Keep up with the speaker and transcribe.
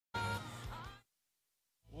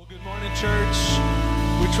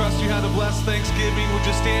We trust you had a blessed Thanksgiving. Would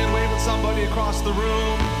you stand, wave at somebody across the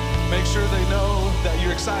room? Make sure they know that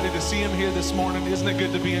you're excited to see them here this morning. Isn't it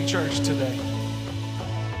good to be in church today?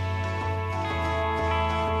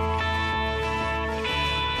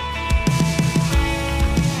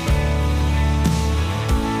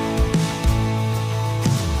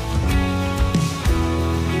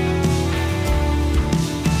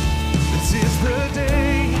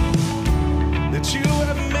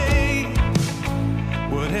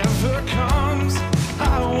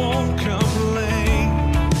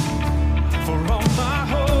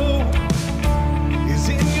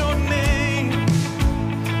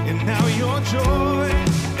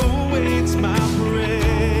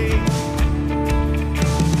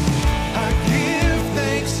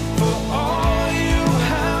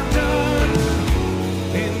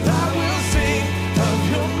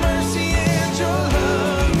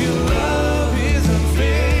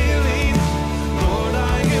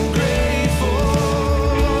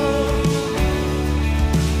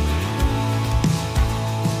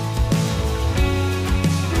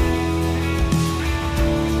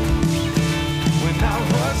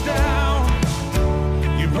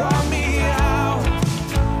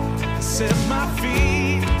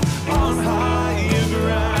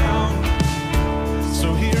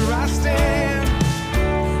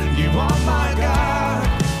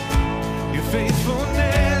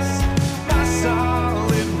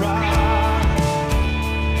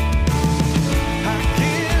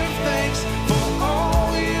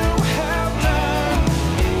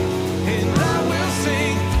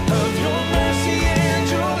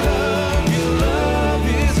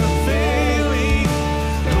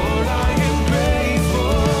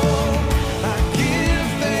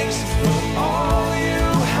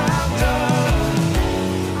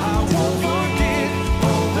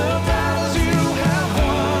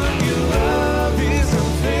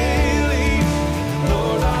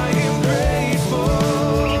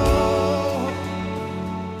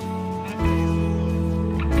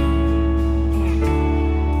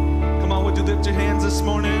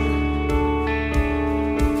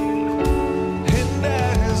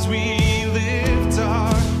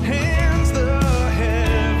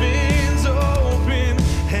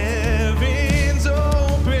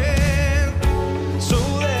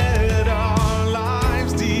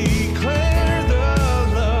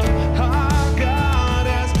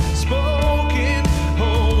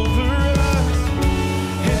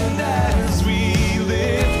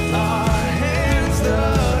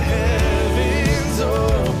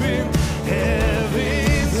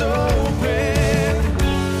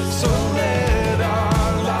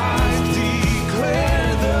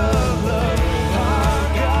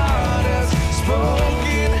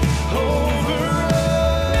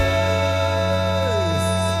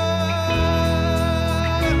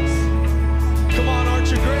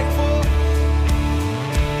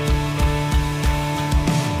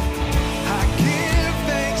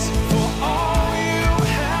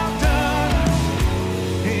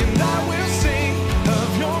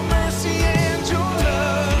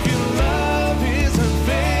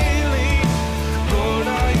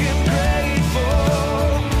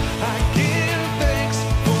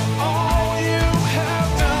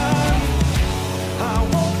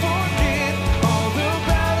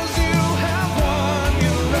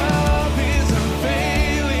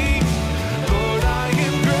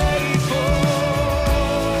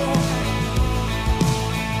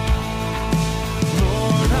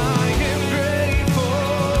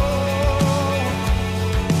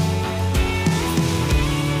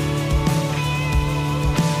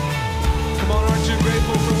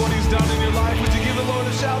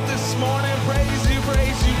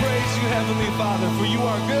 Heavenly Father, for you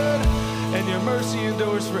are good and your mercy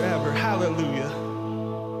endures forever. Hallelujah.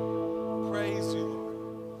 Praise you, Lord.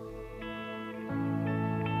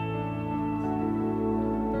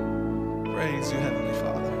 Praise you, Heavenly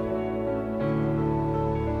Father.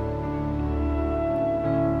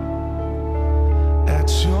 At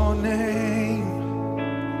your name,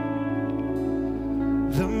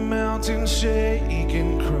 the mountains shake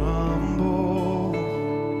and crumble.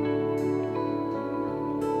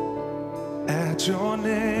 At your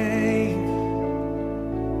name,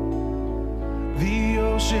 the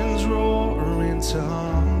oceans roar and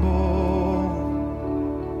tumble.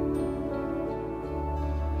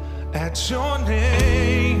 At your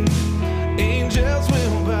name, angels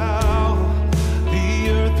will bow, the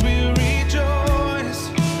earth will rejoice,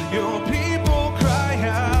 your people cry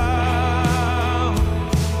out.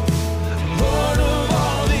 Lord of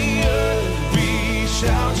all the earth, we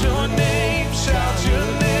shout your name, shout your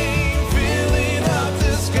name. Filling up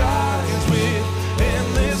the skies with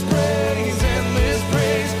endless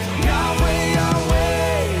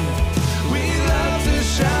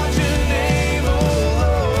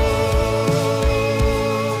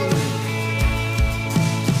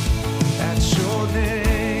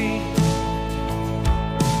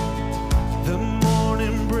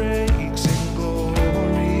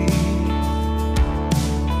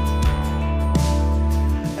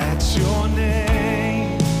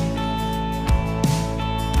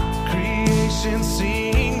creation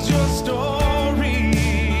sings your story.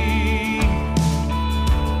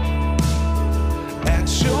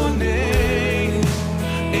 At your name,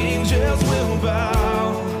 angels will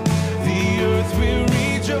bow, the earth will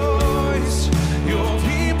rejoice, your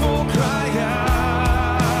people cry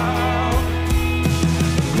out.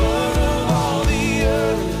 Lord of all the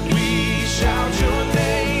earth, we shout your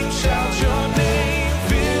name,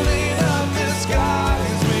 filling up the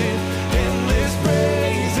skies with endless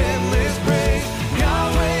praise, endless praise.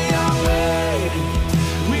 Yahweh, Yahweh,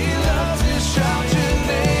 we love to shout your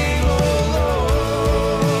name, oh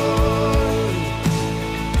Lord.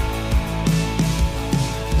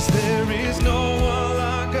 'Cause there is no one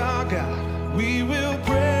like our God. We will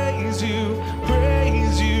praise you,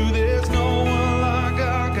 praise you. There's no one like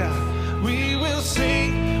our God. We will sing,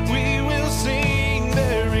 we will sing.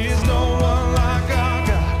 There is no one like our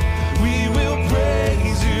God. We will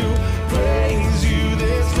praise you, praise you.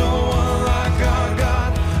 There's no one like our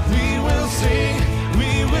God. We will sing, we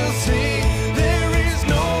will sing. There is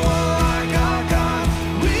no one like our God.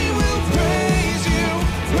 We will praise you,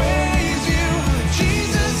 praise you.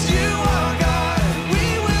 Jesus, you are God. We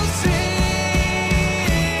will sing.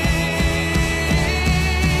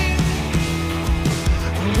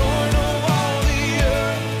 Lord of all the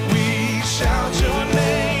earth, we shout your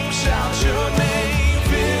name,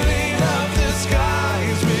 filling up the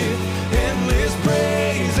skies with endless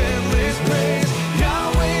praise, endless praise.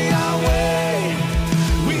 Yahweh, Yahweh,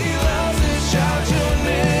 we love to shout your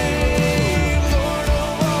name. Lord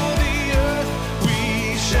of all the earth, we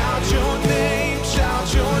shout your name,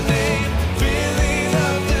 filling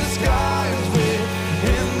up the skies with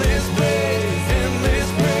endless praise, endless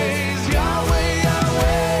praise. Yahweh,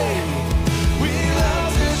 Yahweh, we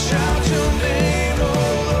love to shout your name, oh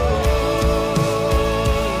Lord.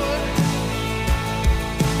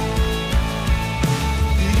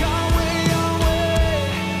 Yahweh, Yahweh,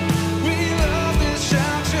 we love to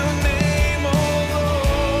shout your name, oh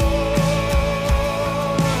Lord.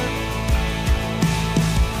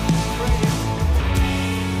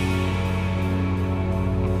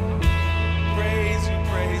 Praise you,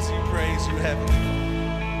 praise you, praise you, heavenly.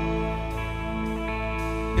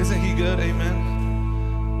 Isn't he good? Amen.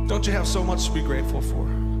 Don't you have so much to be grateful for?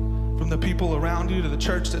 From the people around you to the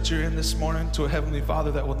church that you're in this morning to a heavenly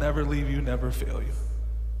Father that will never leave you, never fail you.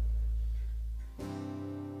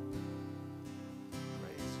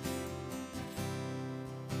 Praise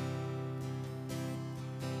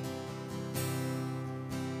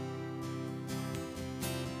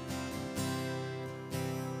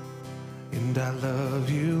you. And I love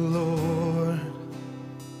you, Lord.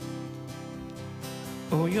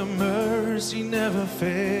 Oh, your mercy never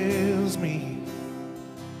fails me.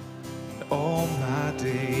 In all my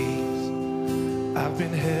days, I've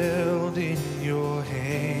been held in your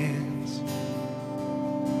hands.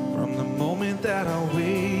 From the moment that I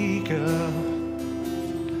wake up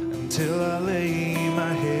until I lay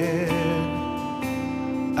my head,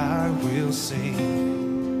 I will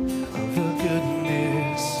sing of the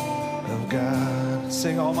goodness of God.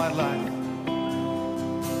 Sing all my life.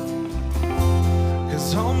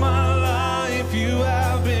 'Cause all my life you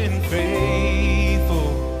have been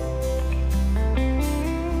faithful.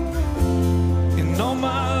 In all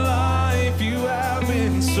my life you have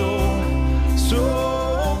been so, so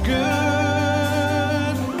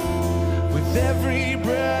good. With every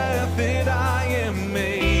breath that I am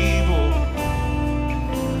able,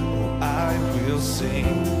 I will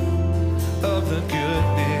sing of the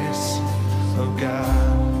goodness of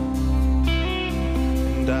God.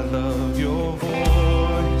 And I love your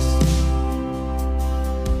voice.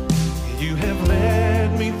 You have led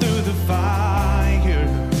me through the fire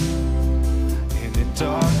in the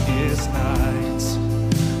darkest nights.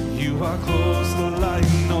 You are close like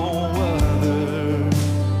no other.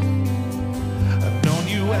 I've known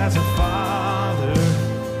you as a father.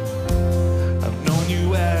 I've known you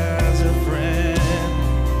as a friend.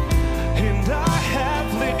 And I have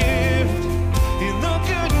lived in the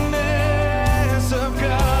goodness of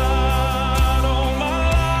God all my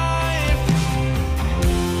life.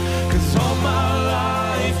 'Cause all my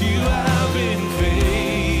life you have been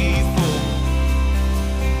faithful.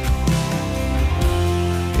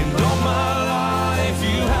 And all my life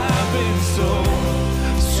you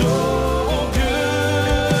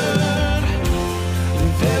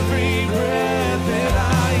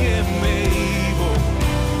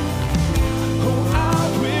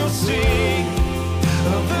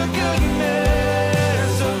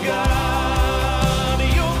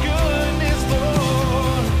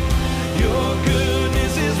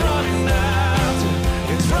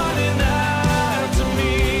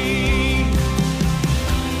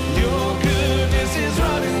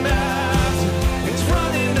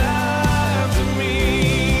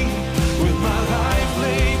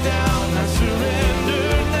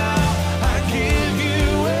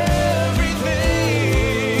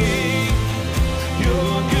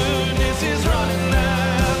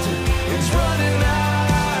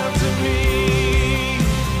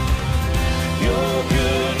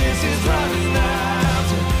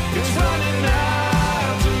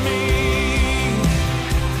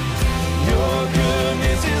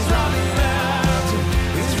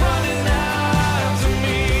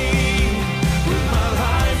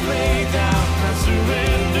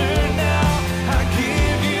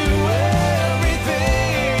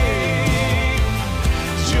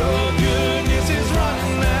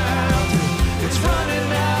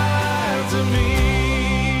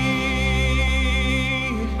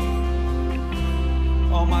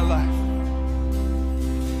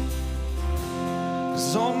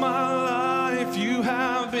 'Cause all my life you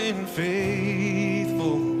have been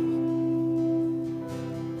faithful.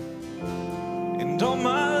 And all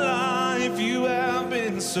my life you have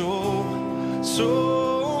been so,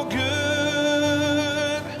 so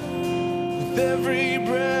good. With every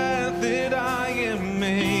breath that I am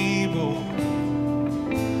able,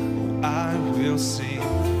 I will sing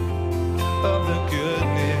of the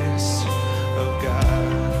goodness of God.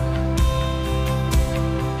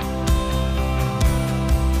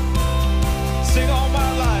 Sing all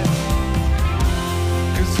my life.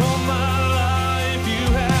 'Cause all my life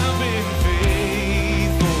you have been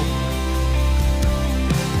faithful.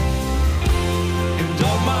 And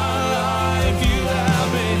all my life you have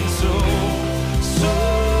been so, so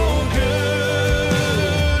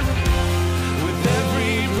good. With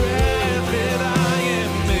every breath that I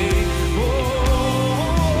am able,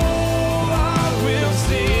 I will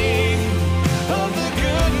sing of the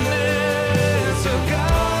goodness of God.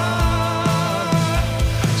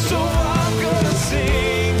 So I'm gonna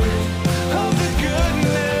sing of the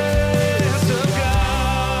goodness of God.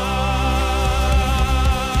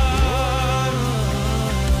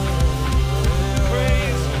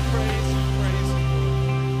 Praise, praise, praise.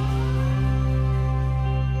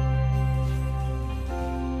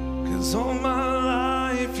 'Cause all my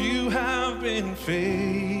life you have been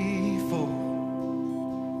faithful.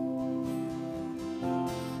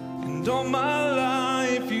 And all my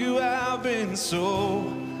life you have been so,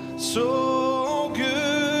 so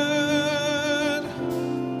good.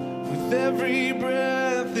 With every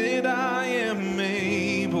breath that I am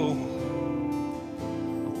able,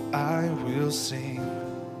 I will sing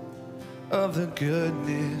of the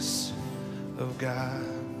goodness of God.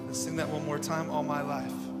 Let's sing that one more time. All my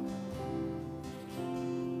life.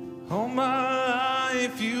 All my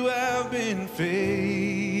life you have been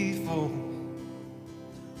faithful.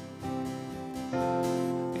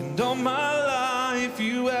 And all my life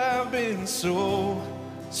you have been so,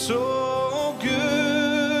 so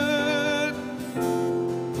good.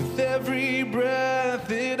 With every breath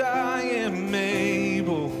that I am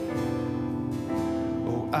able,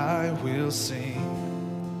 oh, I will sing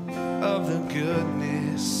of the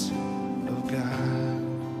goodness of God.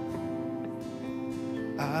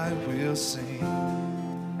 I will sing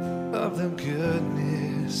of the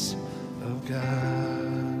goodness of God.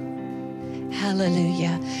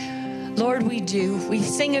 Hallelujah. Lord, we do. We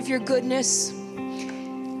sing of your goodness.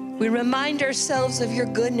 We remind ourselves of your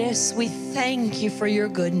goodness. We thank you for your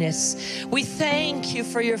goodness. We thank you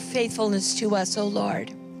for your faithfulness to us, oh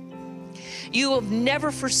Lord. You have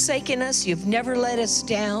never forsaken us. You've never let us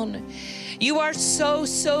down. You are so,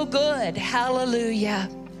 so good. Hallelujah.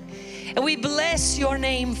 And we bless your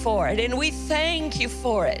name for it, and we thank you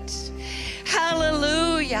for it.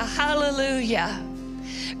 Hallelujah, hallelujah.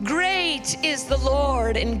 Great is the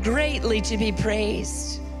Lord and greatly to be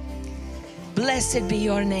praised. Blessed be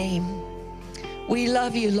your name. We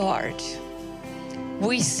love you, Lord.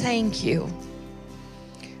 We thank you.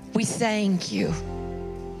 We thank you.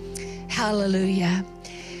 Hallelujah.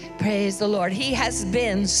 Praise the Lord. He has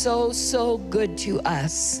been so, so good to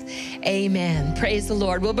us. Amen. Praise the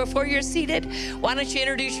Lord. Well, before you're seated, why don't you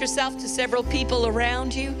introduce yourself to several people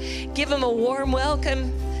around you? Give them a warm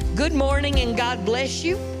welcome. Good morning and God bless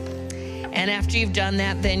you. And after you've done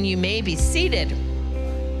that, then you may be seated.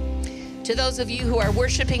 To those of you who are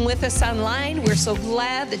worshiping with us online, we're so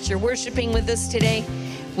glad that you're worshiping with us today.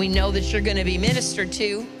 We know that you're going to be ministered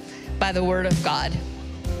to by the Word of God.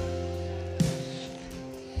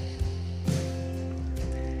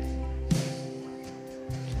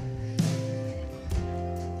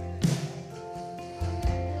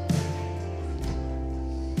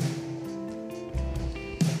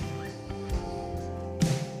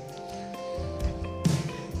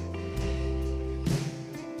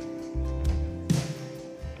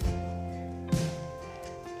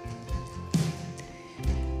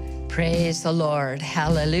 Praise the Lord.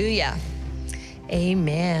 Hallelujah.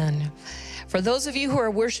 Amen. For those of you who are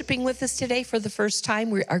worshiping with us today for the first time,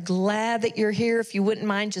 we are glad that you're here. If you wouldn't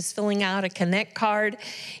mind just filling out a Connect card,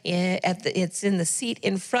 it's in the seat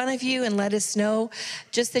in front of you, and let us know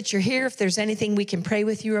just that you're here. If there's anything we can pray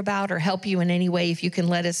with you about or help you in any way, if you can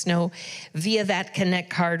let us know via that Connect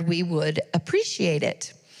card, we would appreciate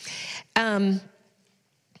it. You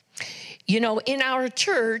know, in our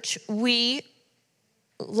church, we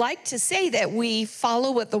like to say that we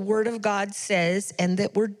follow what the Word of God says and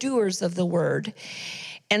that we're doers of the Word.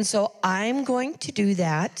 And so I'm going to do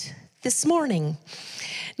that this morning.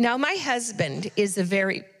 Now, my husband is a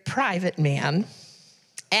very private man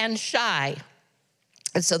and shy.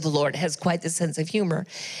 And so the Lord has quite the sense of humor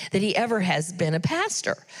that he ever has been a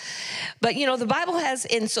pastor. But, you know, the Bible has,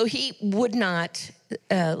 and so he would not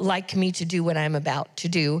like me to do what I'm about to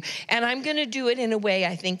do. And I'm going to do it in a way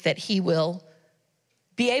I think that he will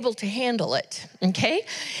be able to handle it, okay?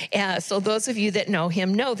 So those of you that know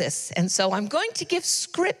him know this. And so I'm going to give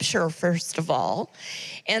scripture, first of all.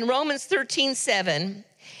 And Romans 13:7,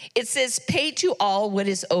 it says, pay to all what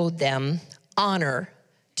is owed them, honor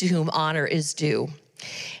to whom honor is due.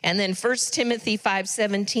 And then 1 Timothy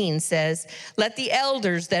 5:17 says, let the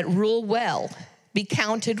elders that rule well be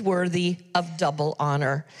counted worthy of double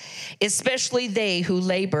honor, especially they who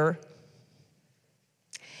labor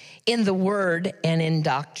in the word and in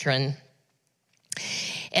doctrine.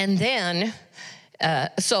 And then,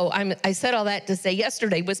 I said all that to say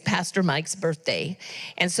yesterday was Pastor Mike's birthday.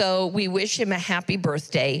 And so we wish him a happy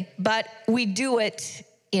birthday, but we do it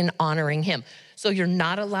in honoring him. So you're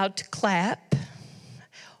not allowed to clap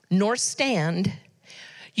nor stand.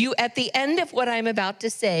 You, at the end of what I'm about to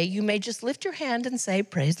say, you may just lift your hand and say,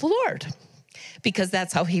 praise the Lord, because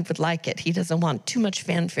that's how he would like it. He doesn't want too much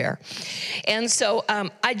fanfare. And so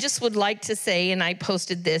I just would like to say, and I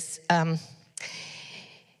posted this, I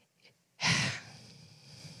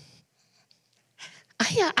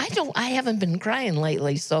haven't been crying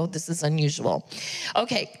lately, so this is unusual.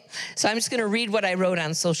 Okay, so I'm just gonna read what I wrote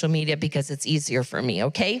on social media because it's easier for me,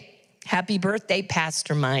 okay? Happy birthday,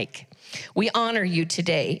 Pastor Mike. We honor you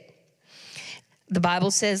today. The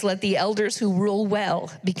Bible says, let the elders who rule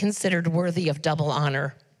well be considered worthy of double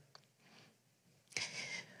honor.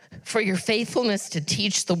 For your faithfulness to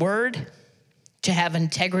teach the word, to have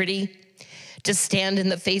integrity, to stand in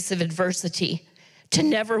the face of adversity, to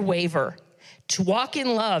never waver, to walk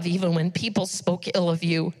in love even when people spoke ill of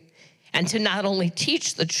you, and to not only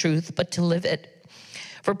teach the truth, but to live it.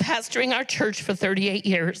 For pastoring our church for 38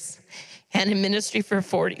 years and in ministry for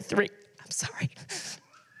 43. I'm sorry.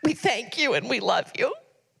 We thank you and we love you.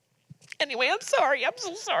 Anyway, I'm sorry. I'm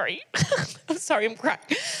so sorry. I'm sorry, I'm crying.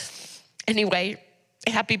 Anyway,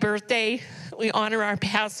 happy birthday. We honor our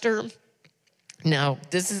pastor. Now,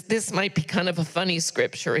 this might be kind of a funny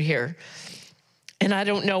scripture here. And I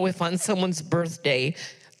don't know if on someone's birthday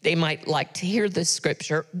they might like to hear this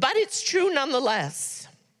scripture, but it's true nonetheless.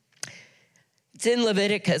 It's in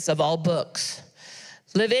Leviticus of all books.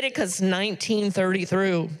 Leviticus 19:30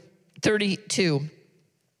 through 32.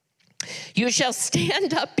 You shall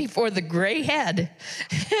stand up before the gray head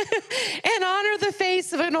and honor the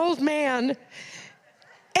face of an old man,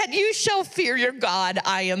 and you shall fear your God.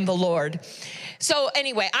 I am the Lord. So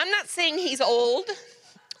anyway, I'm not saying he's old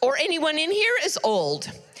or anyone in here is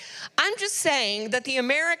old. I'm just saying that the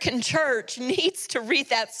American church needs to read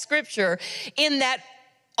that scripture in that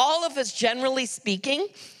all of us, generally speaking,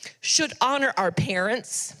 should honor our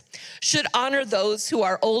parents, should honor those who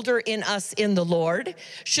are older in us in the Lord,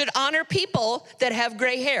 should honor people that have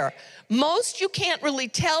gray hair. Most you can't really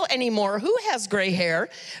tell anymore who has gray hair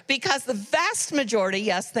because the vast majority,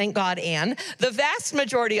 yes, thank God, Ann, the vast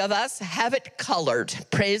majority of us have it colored.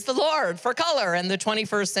 Praise the Lord for color in the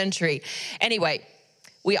 21st century. Anyway,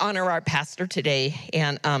 we honor our pastor today,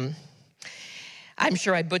 and I'm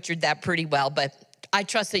sure I butchered that pretty well, but I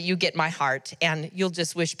trust that you get my heart, and you'll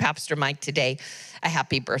just wish Pastor Mike today a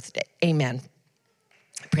happy birthday. Amen.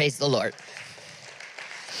 Praise the Lord.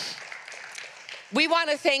 We want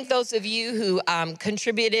to thank those of you who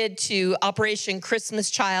contributed to Operation Christmas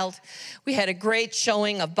Child. We had a great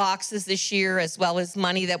showing of boxes this year, as well as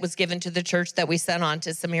money that was given to the church that we sent on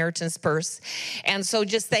to Samaritan's Purse. And so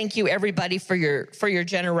just thank you, everybody, for your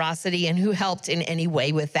generosity and who helped in any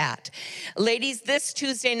way with that. Ladies, this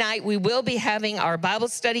Tuesday night, we will be having our Bible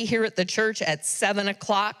study here at the church at 7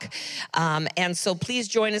 o'clock. And so please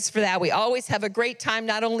join us for that. We always have a great time,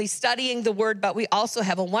 not only studying the Word, but we also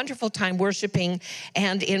have a wonderful time worshiping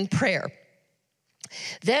and in prayer.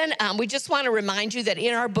 Then we just want to remind you that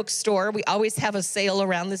in our bookstore, we always have a sale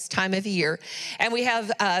around this time of year. And we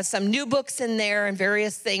have some new books in there and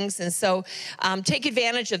various things. And so take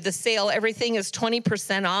advantage of the sale. Everything is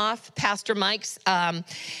 20% off. Pastor Mike's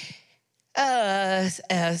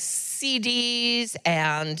CDs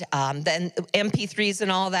and then MP3s and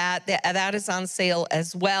all that is on sale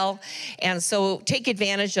as well. And so take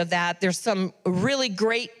advantage of that. There's some really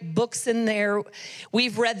great books in there.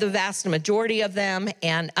 We've read the vast majority of them.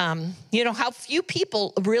 And you know how few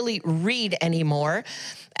people really read anymore.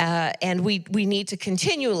 And we need to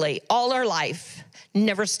continually, all our life,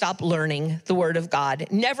 never stop learning the Word of God.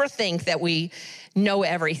 Never think that we know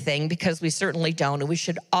everything, because we certainly don't. And we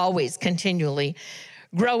should always continually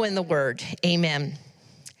grow in the Word. Amen.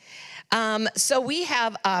 So we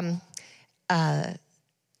have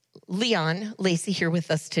Leon Lacey here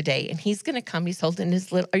with us today, and he's going to come. He's holding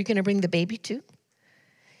his little, are you going to bring the baby too?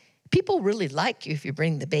 People really like you if you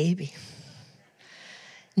bring the baby.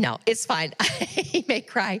 No, it's fine. He may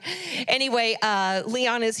cry. Anyway,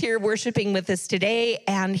 Leon is here worshiping with us today,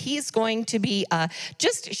 and he's going to be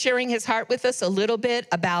just sharing his heart with us a little bit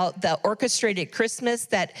about the orchestrated Christmas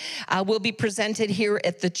that will be presented here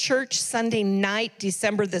at the church Sunday night,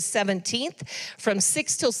 December the 17th, from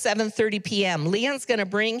 6 till 7:30 p.m. Leon's going to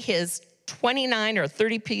bring his 29 or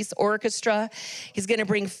 30-piece orchestra. He's going to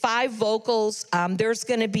bring 5 vocals. There's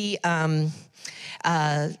going to be...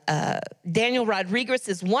 Daniel Rodriguez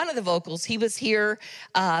is one of the vocals. He was here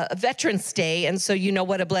Veterans Day, and so you know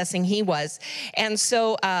what a blessing he was. And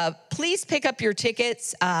so please pick up your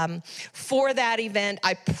tickets for that event.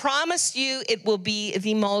 I promise you it will be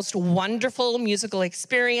the most wonderful musical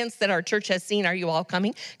experience that our church has seen. Are you all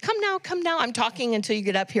coming? Come now, come now. I'm talking until you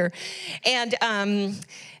get up here.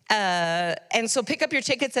 And so pick up your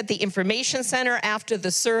tickets at the information center after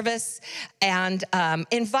the service, and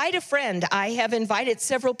invite a friend. I have invited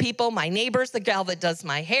several people. My neighbors, the gal that does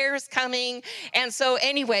my hair is coming. And so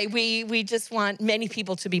anyway, we just want many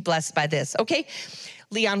people to be blessed by this, okay?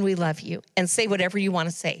 Leon, we love you. And say whatever you want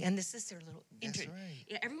to say. And this is their little intro. That's right.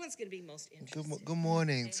 Yeah, everyone's going to be most interested. Good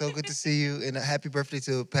morning. So good to see you, and a happy birthday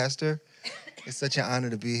to Pastor. It's such an honor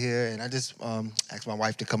to be here. And I just asked my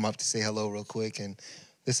wife to come up to say hello real quick. And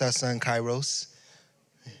this is our son, Kairos.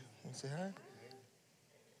 Say hi.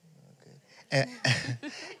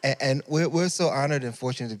 Okay. And we're so honored and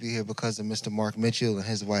fortunate to be here because of Mr. Mark Mitchell and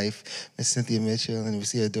his wife, Miss Cynthia Mitchell, and we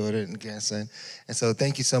see her daughter and grandson. And so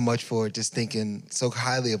thank you so much for just thinking so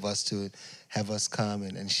highly of us to have us come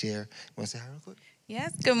and share. You want to say hi real quick?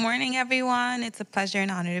 Yes, good morning, everyone. It's a pleasure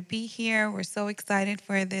and honor to be here. We're so excited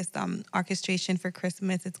for this orchestration for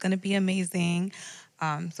Christmas. It's going to be amazing.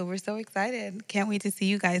 So we're so excited. Can't wait to see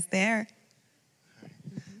you guys there.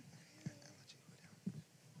 Okay.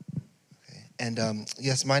 And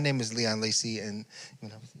yes, my name is Leon Lacey, and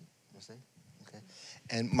okay.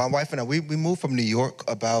 And my wife and I, we moved from New York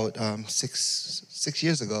about 6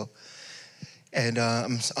 years ago, and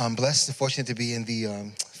I'm blessed and fortunate to be in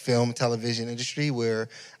the film, television industry, where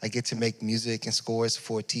I get to make music and scores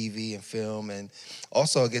for TV and film, and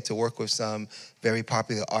also I get to work with some very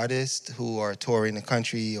popular artists who are touring the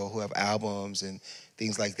country or who have albums and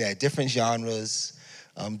things like that, different genres,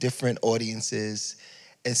 different audiences.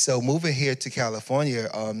 And so moving here to California,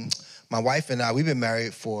 my wife and I, we've been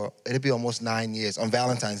married for, it'll be almost 9 years. On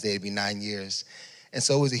Valentine's Day, it'll be 9 years. And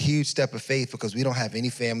so it was a huge step of faith because we don't have any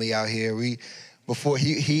family out here.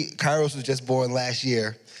 Kairos was just born last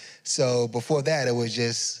year. So before that, it was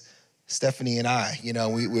just Stephanie and I. You know,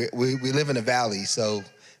 we live in the valley, so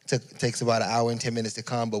it takes about 1 hour and 10 minutes to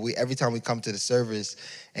come. But every time we come to the service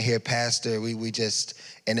and hear Pastor, and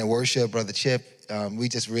then worship, Brother Chip, we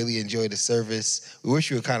just really enjoy the service. We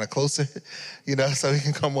wish we were kind of closer, you know, so we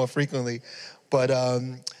can come more frequently. But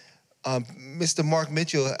Mr. Mark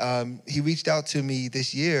Mitchell, he reached out to me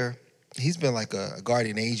this year. He's been like a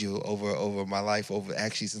guardian angel over my life,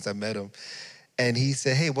 actually since I met him. And he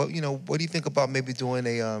said, hey, what do you think about maybe doing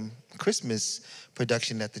a Christmas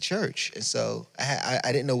production at the church? And so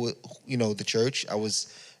I didn't know the church. I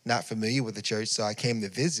was not familiar with the church, so I came to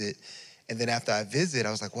visit. And then after I visited,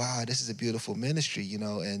 I was like, wow, this is a beautiful ministry, you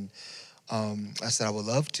know. And I said, I would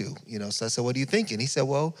love to, you know. So I said, what do you think? And he said,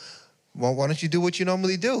 well, why don't you do what you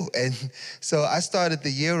normally do? And so I started the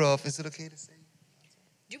year off. Is it okay to say?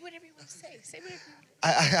 Do whatever you want to say. Say whatever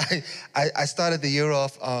you want. I started the year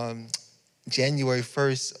off January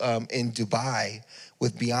 1st in Dubai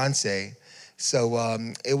with Beyonce. So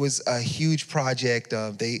it was a huge project.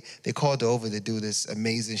 They called her over to do this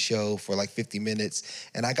amazing show for like 50 minutes,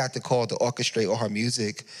 and I got the call to orchestrate all her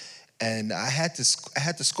music, and I had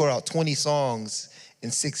to score out 20 songs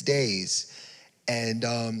in 6 days. And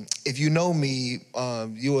if you know me,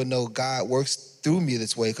 you will know God works through me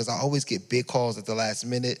this way because I always get big calls at the last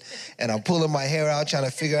minute, and I'm pulling my hair out trying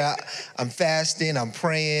to figure out. I'm fasting, I'm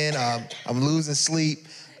praying, I'm losing sleep.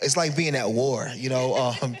 It's like being at war, you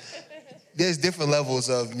know. There's different levels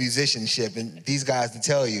of musicianship, and these guys to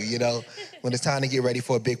tell you, you know, when it's time to get ready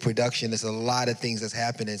for a big production, there's a lot of things that's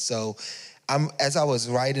happening. So as I was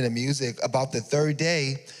writing the music, about the third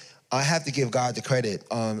day, I have to give God the credit.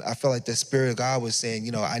 I felt like the Spirit of God was saying,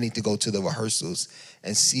 you know, I need to go to the rehearsals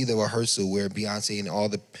and see the rehearsal where Beyonce and all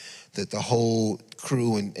the whole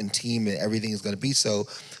crew and team and everything is going to be. So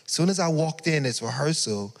as soon as I walked in this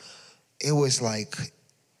rehearsal, it was like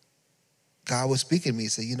God was speaking to me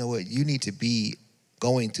and said, you know what, you need to be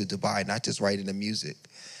going to Dubai, not just writing the music.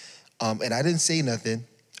 And I didn't say nothing.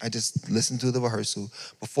 I just listened to the rehearsal.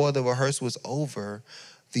 Before the rehearsal was over,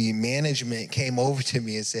 the management came over to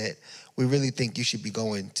me and said, we really think you should be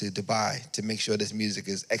going to Dubai to make sure this music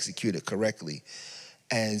is executed correctly.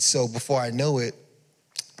 And so before I know it,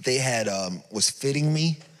 they had was fitting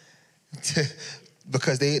me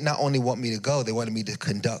because they not only want me to go, they wanted me to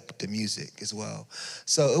conduct the music as well.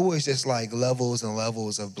 So it was just like levels and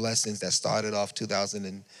levels of blessings that started off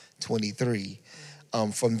 2023.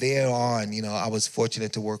 From there on, you know, I was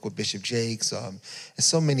fortunate to work with Bishop Jakes and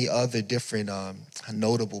so many other different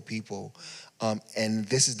notable people. And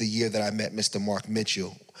this is the year that I met Mr. Mark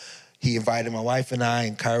Mitchell. He invited my wife and I,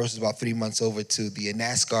 and Kairos was about 3 months over to the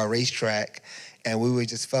NASCAR racetrack, and we were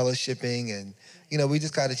just fellowshipping, and, you know, we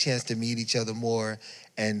just got a chance to meet each other more.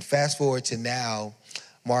 And fast forward to now,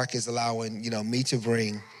 Mark is allowing, you know, me to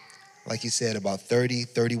bring, like you said, about 30,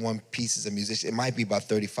 31 pieces of music. It might be about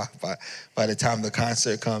 35 by the time the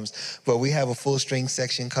concert comes. But we have a full string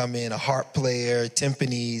section come in, a harp player,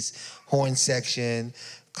 timpanis, horn section,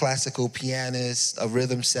 classical pianist, a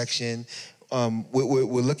rhythm section.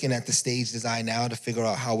 We're looking at the stage design now to figure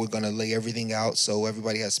out how we're going to lay everything out so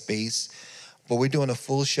everybody has space. But we're doing a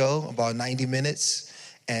full show, about 90 minutes.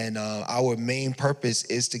 And our main purpose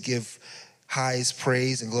is to give highest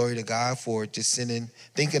praise and glory to God for just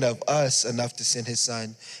thinking of us enough to send his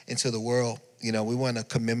son into the world. You know, we want to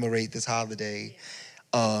commemorate this holiday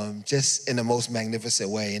just in the most magnificent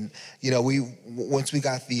way. And, you know, once we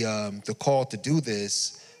got the call to do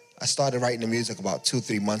this, I started writing the music about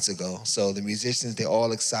 2-3 months ago. So the musicians, they're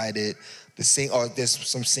all excited. There's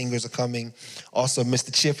some singers are coming. Also,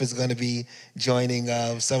 Mr. Chip is going to be joining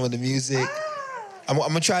some of the music. I'm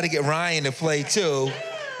going to try to get Ryan to play too.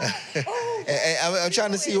 And I'm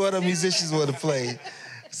trying to see what other musicians want to play.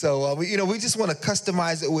 So, we just want to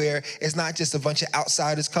customize it where it's not just a bunch of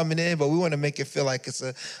outsiders coming in, but we want to make it feel like it's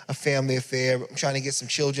a family affair. I'm trying to get some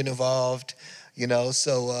children involved, you know.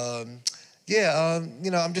 So,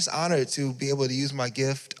 I'm just honored to be able to use my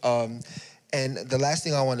gift. And the last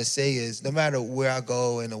thing I want to say is no matter where I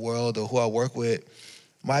go in the world or who I work with,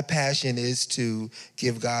 my passion is to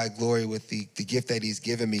give God glory with the gift that he's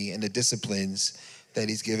given me and the disciplines that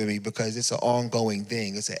he's given me, because it's an ongoing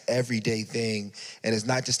thing. It's an everyday thing, and it's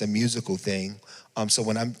not just a musical thing. So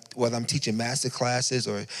whether I'm teaching master classes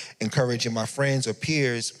or encouraging my friends or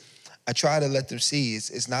peers, I try to let them see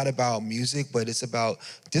it's not about music, but it's about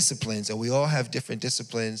disciplines. And we all have different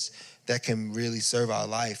disciplines that can really serve our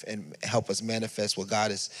life and help us manifest what God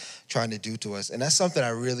is trying to do to us. And that's something I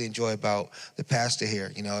really enjoy about the pastor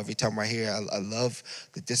here. You know, every time I hear, I love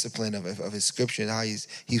the discipline of his scripture and how he's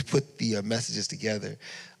put the messages together.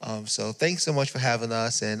 So thanks so much for having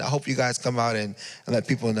us. And I hope you guys come out and let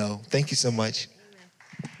people know. Thank you so much.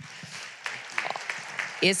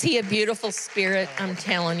 Is he a beautiful spirit? I'm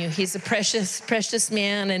telling you, he's a precious, precious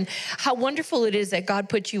man. And how wonderful it is that God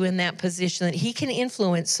put you in that position, that he can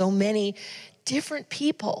influence so many different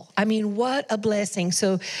people. I mean, what a blessing.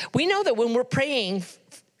 So we know that when we're praying,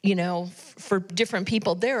 you know, for different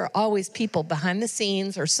people, there are always people behind the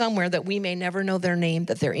scenes or somewhere that we may never know their name,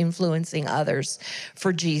 that they're influencing others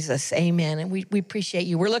for Jesus. Amen. And we appreciate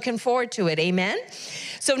you. We're looking forward to it. Amen.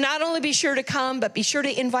 So not only be sure to come, but be sure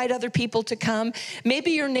to invite other people to come. Maybe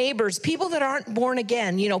your neighbors, people that aren't born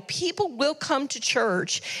again. You know, people will come to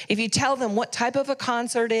church if you tell them what type of a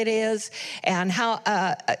concert it is and how,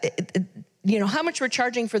 how much we're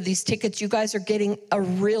charging for these tickets. You guys are getting a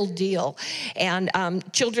real deal. And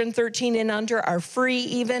children 13 and under are free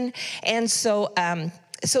even. And so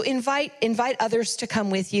invite others to come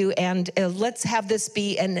with you, and let's have this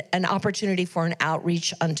be an opportunity for an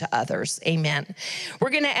outreach unto others. Amen. We're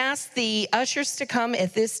going to ask the ushers to come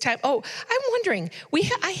at this time. Oh, I'm wondering,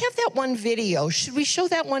 I have that one video. Should we show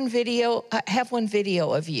that one video? I have one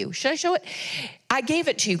video of you. Should I show it? I gave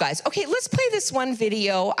it to you guys. Okay, let's play this one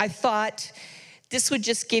video. I thought this would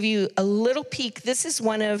just give you a little peek. This is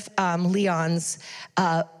one of Leon's,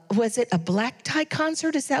 was it a black tie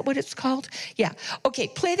concert? Is that what it's called? Yeah. Okay,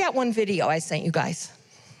 play that one video I sent you guys.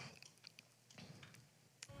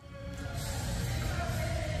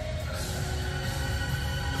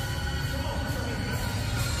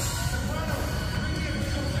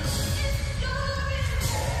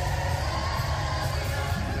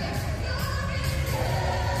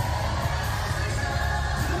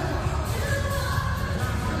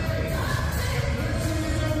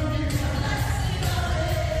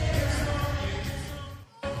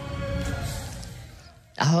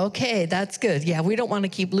 Okay, that's good. Yeah, we don't want to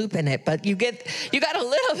keep looping it, but you got a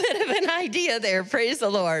little bit of an idea there. Praise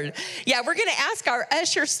the Lord. Yeah, we're going to ask our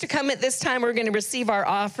ushers to come at this time. We're going to receive our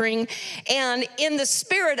offering. And in the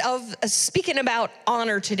spirit of speaking about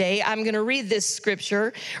honor today, I'm going to read this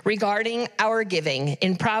scripture regarding our giving.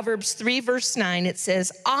 In Proverbs 3, verse 9, it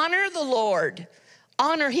says, "Honor the Lord."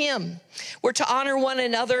 Honor him. We're to honor one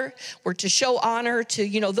another. We're to show honor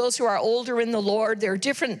to, those who are older in the Lord. There are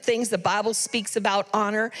different things the Bible speaks about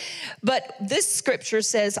honor. But this scripture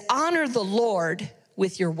says, honor the Lord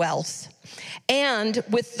with your wealth and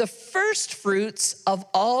with the first fruits of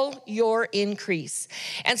all your increase.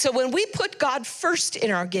 And so when we put God first in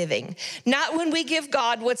our giving, not when we give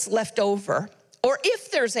God what's left over, or if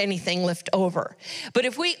there's anything left over. But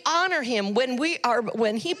if we honor him,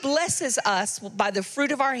 when he blesses us by the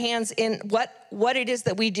fruit of our hands in what it is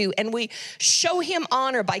that we do, and we show him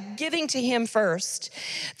honor by giving to him first,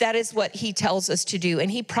 that is what he tells us to do. And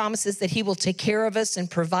he promises that he will take care of us and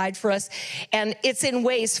provide for us. And it's in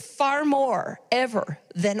ways far more ever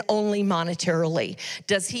than only monetarily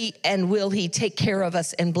does he and will he take care of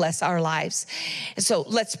us and bless our lives. And so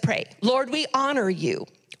let's pray. Lord, we honor you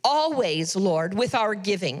always, Lord, with our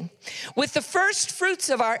giving, with the first fruits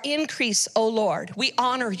of our increase, O Lord. We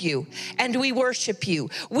honor you and we worship you.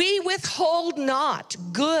 We withhold not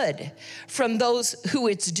good from those who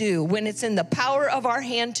it's due when it's in the power of our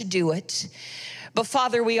hand to do it. But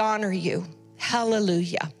Father, we honor you.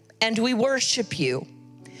 Hallelujah. And we worship you.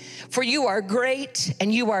 For you are great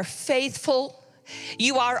and you are faithful.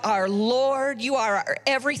 You are our Lord. You are our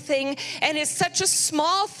everything. And it's such a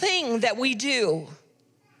small thing that we do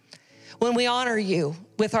when we honor you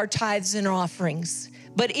with our tithes and offerings.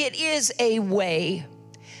 But it is a way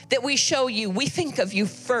that we show you, we think of you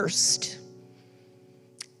first.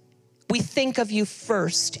 We think of you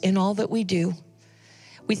first in all that we do.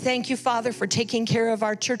 We thank you, Father, for taking care of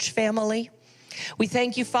our church family. We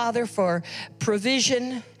thank you, Father, for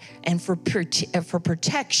provision and for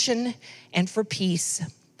protection and for peace.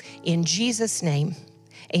 In Jesus' name,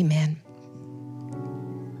 amen.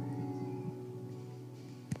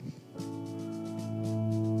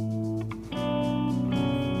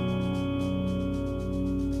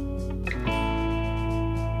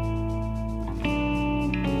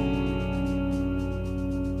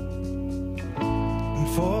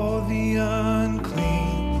 For the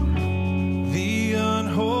unclean, the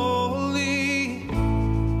unholy,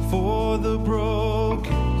 for the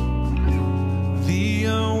broken, the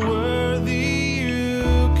unworthy,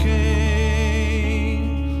 you came.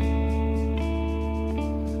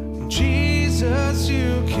 Jesus,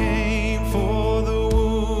 you came for the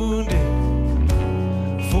wounded,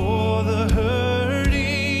 for the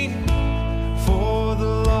hurting, for the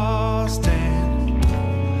lost, and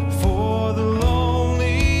for the lonely.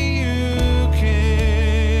 You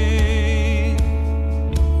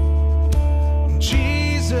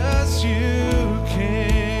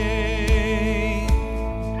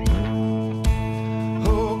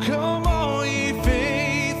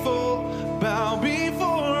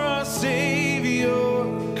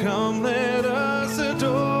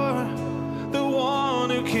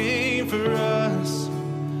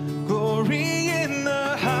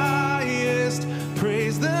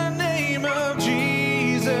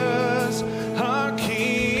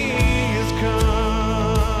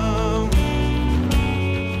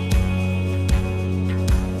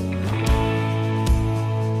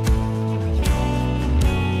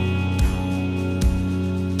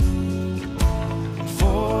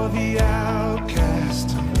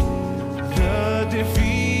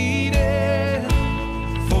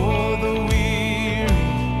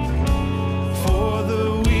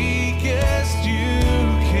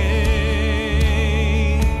came.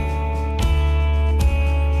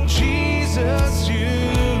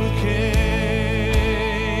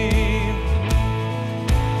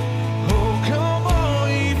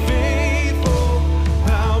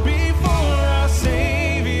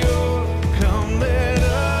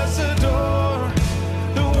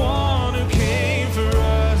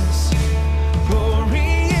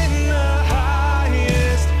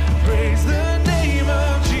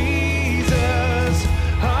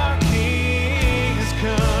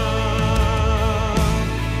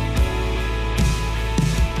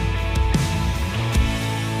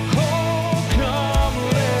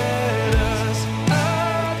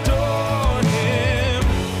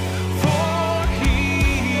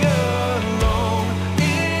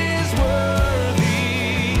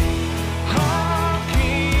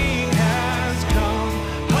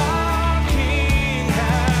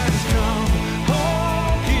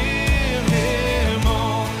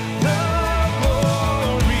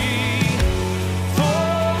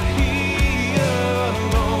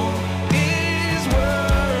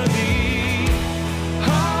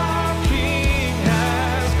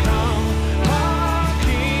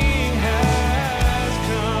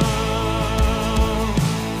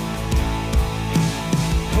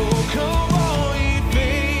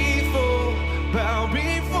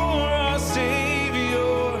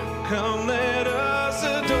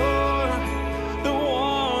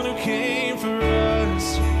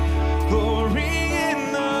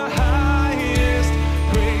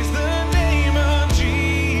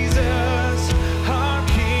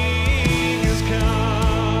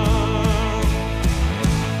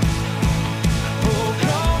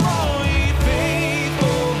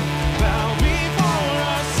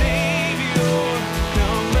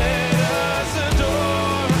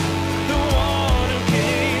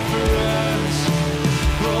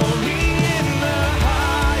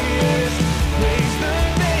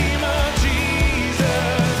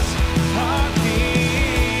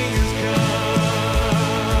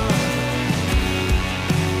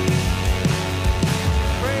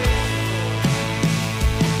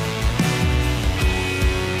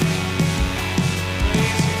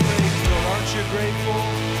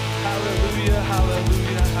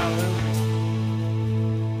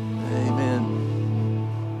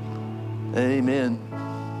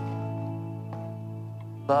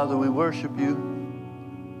 Father, we worship you.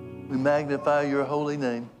 We magnify your holy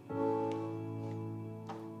name.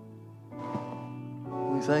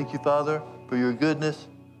 We thank you, Father, for your goodness,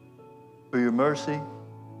 for your mercy.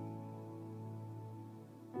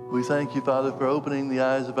 We thank you, Father, for opening the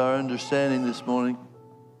eyes of our understanding this morning,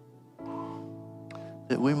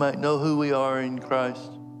 that we might know who we are in Christ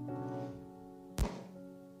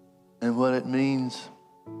and what it means.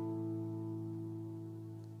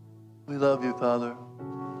 We love you, Father.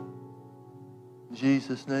 In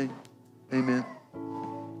Jesus' name, amen.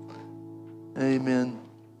 Amen.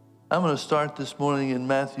 I'm going to start this morning in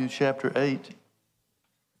Matthew chapter 8.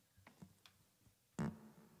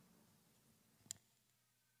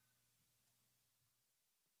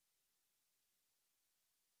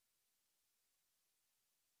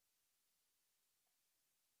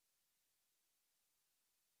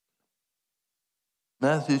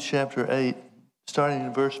 Matthew chapter 8, starting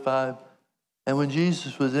in verse 5. And when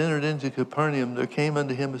Jesus was entered into Capernaum, there came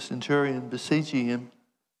unto him a centurion, beseeching him,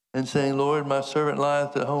 and saying, Lord, my servant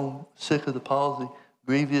lieth at home, sick of the palsy,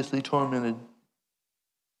 grievously tormented.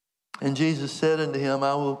 And Jesus said unto him,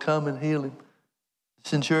 I will come and heal him. The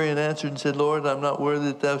centurion answered and said, Lord, I am not worthy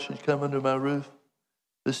that thou shouldst come under my roof,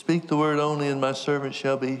 but speak the word only, and my servant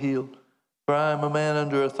shall be healed. For I am a man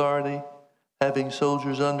under authority, having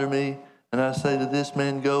soldiers under me, and I say to this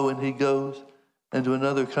man, go, and he goes, and to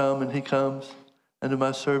another, come, and he comes, and to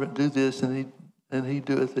my servant, do this, and he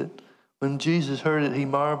doeth it. When Jesus heard it, he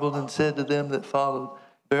marveled and said to them that followed,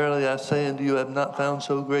 verily I say unto you, I have not found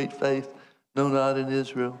so great faith, no, not in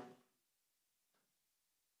Israel.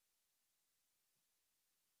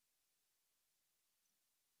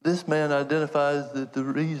 This man identifies that the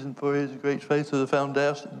reason for his great faith, or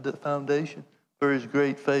the foundation for his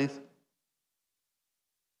great faith,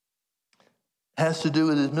 has to do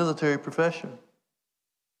with his military profession.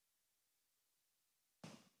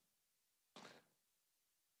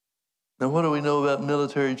 Now, what do we know about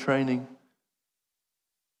military training?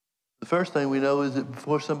 The first thing we know is that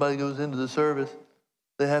before somebody goes into the service,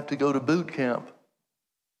 they have to go to boot camp.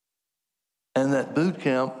 And that boot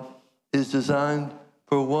camp is designed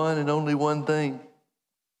for one and only one thing,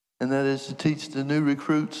 and that is to teach the new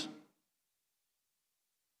recruits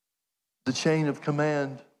the chain of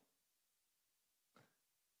command.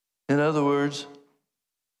 In other words,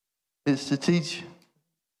 it's to teach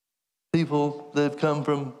people that have come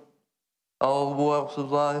from all walks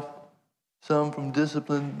of life, some from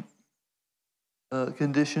disciplined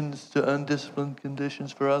conditions to undisciplined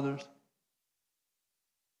conditions for others.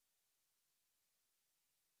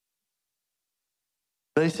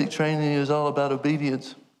 Basic training is all about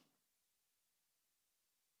obedience.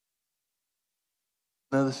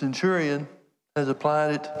 Now, the centurion has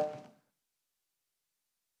applied it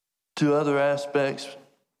to other aspects.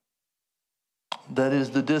 That is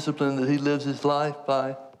the discipline that he lives his life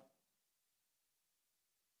by.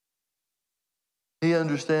 He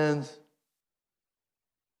understands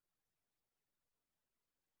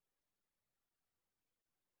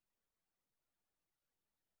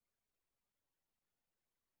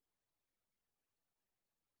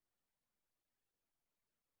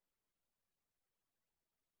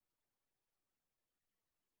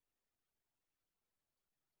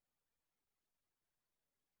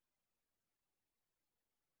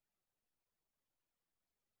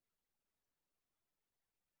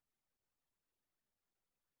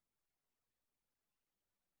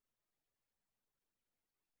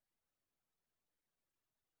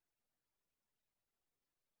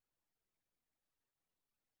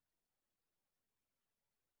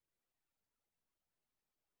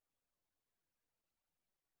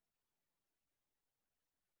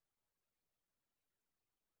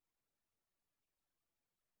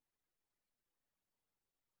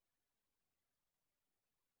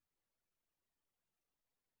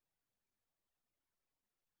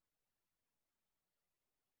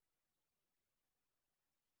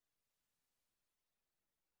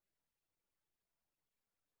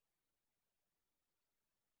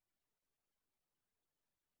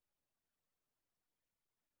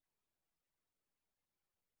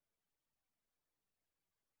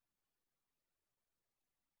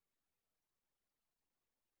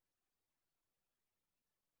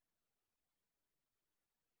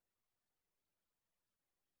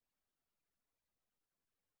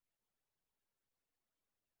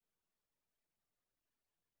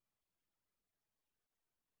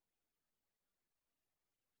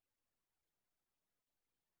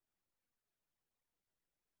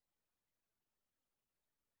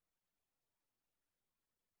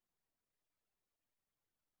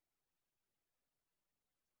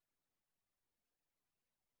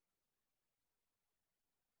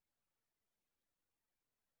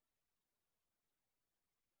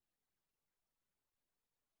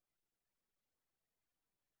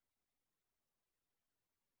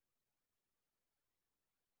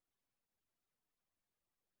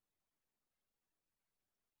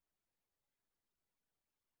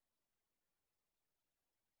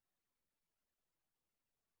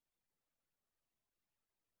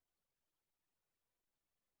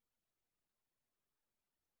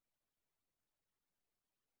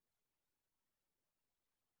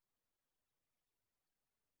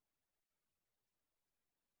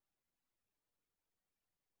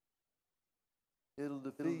It'll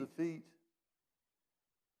defeat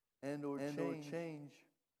and or change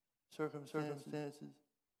circumstances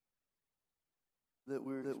that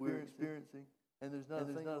we're experiencing. And there's not a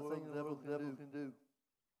thing the devil can do.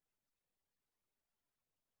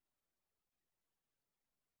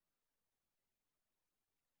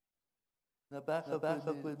 Now back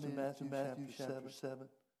up with me to Matthew chapter 7.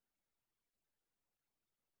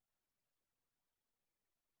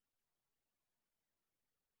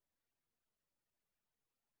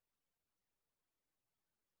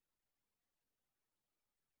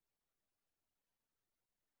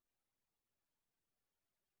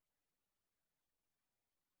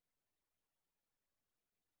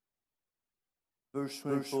 Verse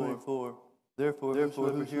 24. Therefore,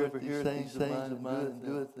 whosoever heareth these sayings of mine and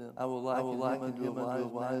doeth them, I will liken him unto a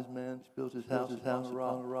wise man which built his house upon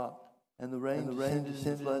a rock. And the rain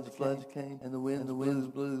descended, and the floods came, and the winds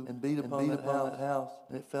blew, and beat upon that house,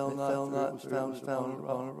 and it fell not, for it was founded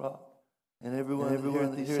upon a rock. And everyone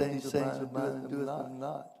that heareth these sayings of mine and doeth them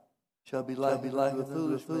not shall be like a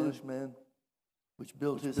foolish man which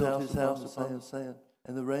built his house upon the sand.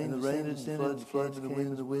 And the rain descended, and floods came,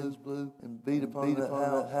 and the winds blew, and beat upon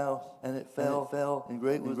that house, and it fell, and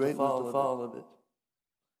great was the fall of it.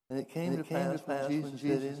 And it came to pass when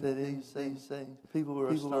Jesus said these sayings, people were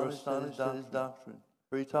astonished at his doctrine.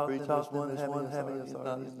 For he taught them as one having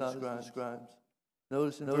authority, not as scribes.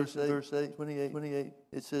 Notice in verse 8, 28,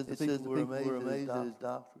 it says the people were amazed at his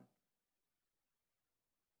doctrine.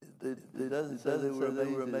 It doesn't say they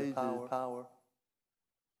were amazed at his power.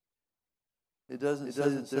 It doesn't say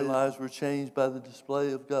that their lives were changed by the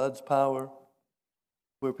display of God's power,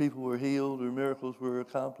 where people were healed or miracles were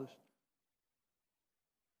accomplished.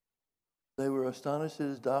 They were astonished at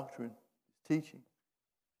his doctrine, his teaching.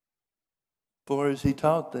 For as he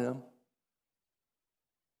taught them,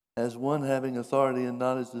 as one having authority and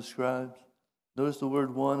not as the scribes. Notice the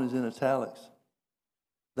word one is in italics.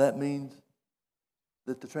 That means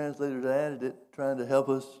that the translators added it, trying to help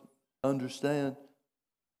us understand.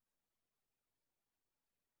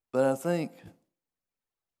 But I think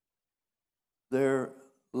their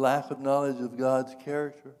lack of knowledge of God's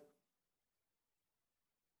character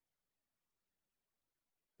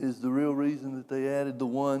is the real reason that they added the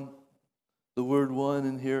word one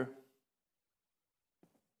in here.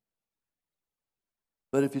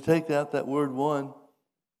 But if you take out that word one,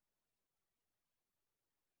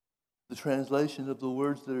 the translation of the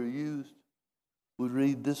words that are used would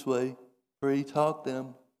read this way: for he taught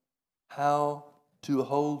them how to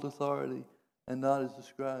hold authority and not as the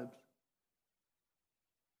scribes.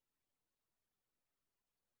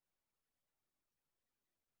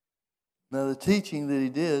 Now the teaching that he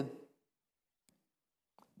did,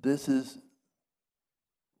 this is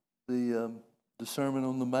the Sermon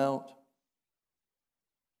on the Mount,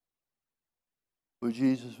 where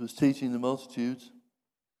Jesus was teaching the multitudes.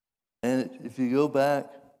 And if you go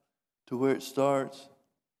back to where it starts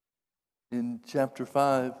in chapter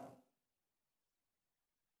 5,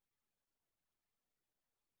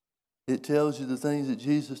 it tells you the things that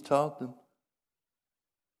Jesus taught them.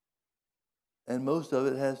 And most of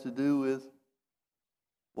it has to do with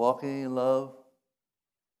walking in love,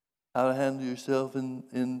 how to handle yourself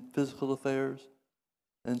in physical affairs,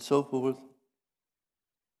 and so forth.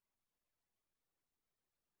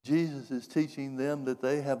 Jesus is teaching them that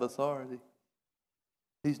they have authority.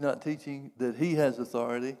 He's not teaching that he has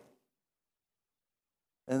authority.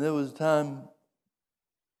 And there was a time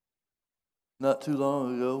not too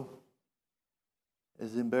long ago,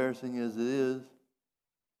 as embarrassing as it is,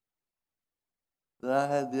 that I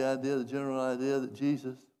had the general idea that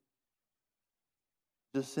Jesus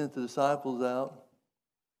just sent the disciples out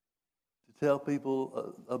to tell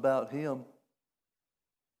people about him,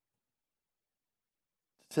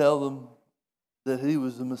 to tell them that he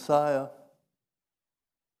was the Messiah.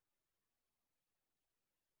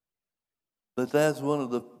 But that's one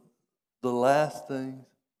of the last things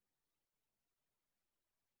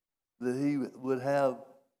that he would have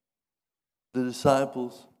the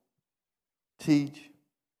disciples teach.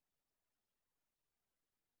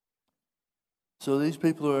 So these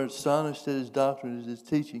people are astonished at his doctrine, at his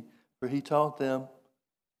teaching, for he taught them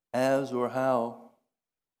as or how.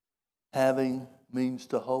 Having means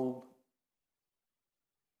to hold.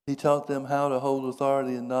 He taught them how to hold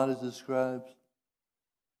authority and not as the scribes.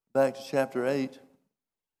 Back to chapter 8.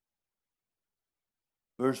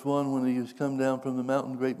 Verse 1, when he was come down from the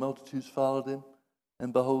mountain, great multitudes followed him.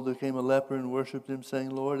 And behold, there came a leper and worshipped him, saying,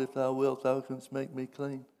 Lord, if thou wilt, thou canst make me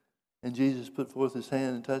clean. And Jesus put forth his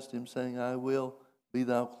hand and touched him, saying, I will, be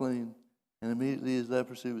thou clean. And immediately his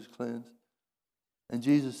leprosy was cleansed. And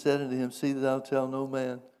Jesus said unto him, see that thou tell no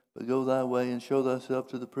man, but go thy way and show thyself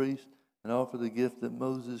to the priest and offer the gift that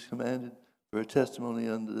Moses commanded for a testimony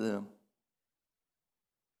unto them.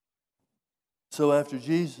 So after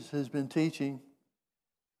Jesus has been teaching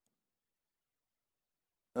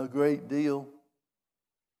a great deal,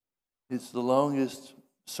 it's the longest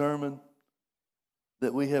sermon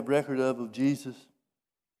that we have record of Jesus.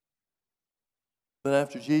 But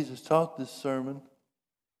after Jesus taught this sermon,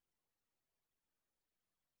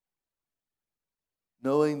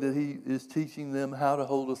 knowing that he is teaching them how to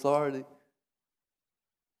hold authority,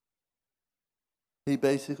 he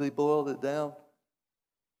basically boiled it down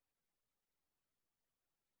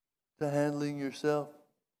to handling yourself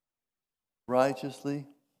righteously,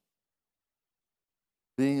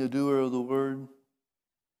 being a doer of the word,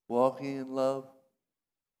 walking in love.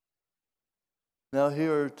 Now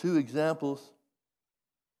here are two examples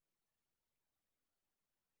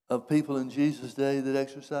of people in Jesus' day that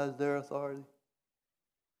exercised their authority.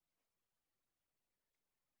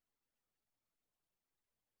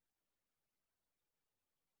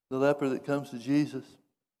 The leper that comes to Jesus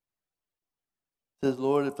says,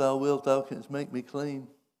 Lord, if thou wilt, thou canst make me clean.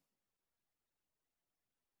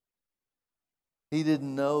 He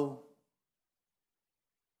didn't know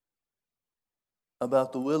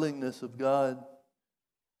about the willingness of God.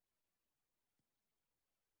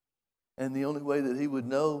 And the only way that he would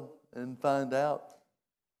know and find out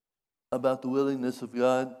about the willingness of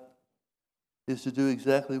God is to do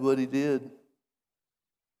exactly what he did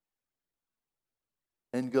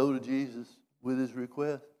and go to Jesus with his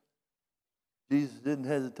request. Jesus didn't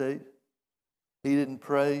hesitate. He didn't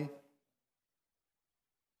pray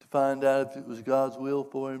to find out if it was God's will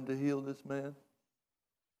for him to heal this man.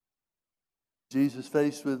 Jesus,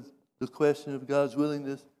 faced with the question of God's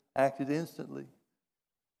willingness, acted instantly,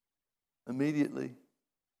 immediately.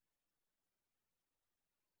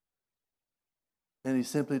 And he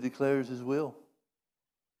simply declares his will.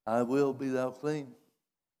 I will be thou clean.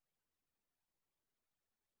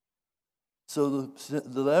 So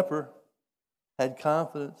the leper had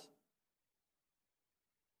confidence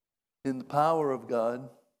in the power of God.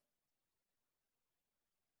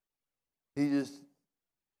 He just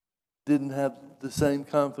didn't have the same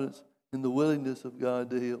confidence in the willingness of God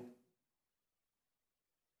to heal.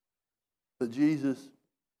 But Jesus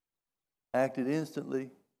acted instantly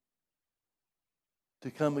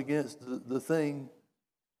to come against the thing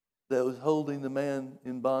that was holding the man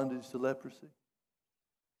in bondage to leprosy.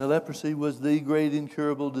 Now, leprosy was the great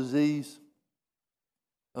incurable disease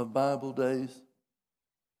of Bible days.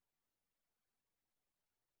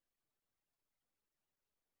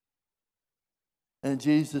 And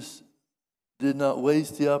Jesus did not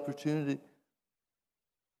waste the opportunity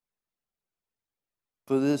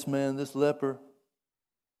for this man, this leper,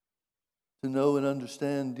 to know and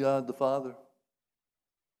understand God the Father.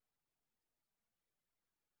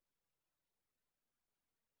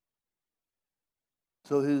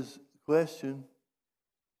 So his question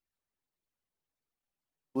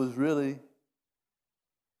was really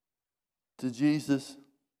to Jesus,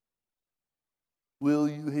 will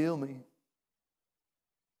you heal me?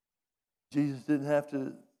 Jesus didn't have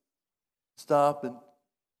to stop and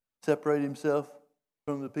separate himself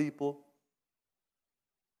from the people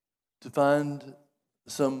to find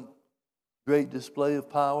some great display of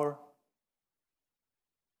power.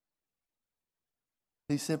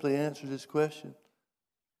 He simply answered his question.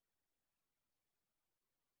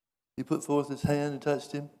 He put forth his hand and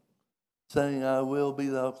touched him, saying, I will be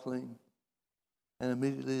thou clean. And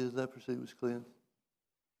immediately his leprosy was cleansed.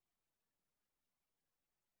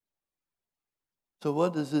 So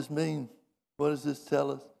what does this mean? What does this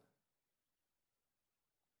tell us?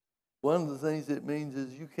 One of the things it means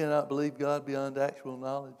is you cannot believe God beyond actual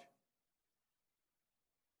knowledge.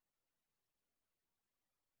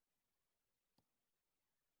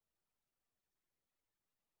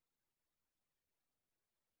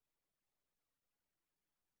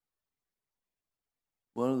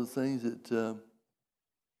 One of the things that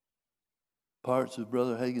parts of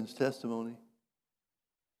Brother Hagin's testimony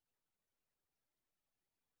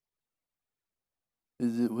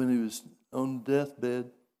is that when he was on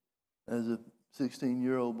deathbed as a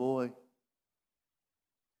 16-year-old boy,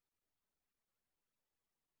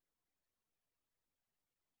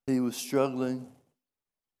 he was struggling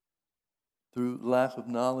through lack of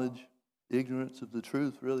knowledge, ignorance of the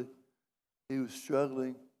truth, really. He was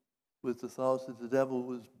struggling with the thoughts that the devil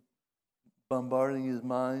was bombarding his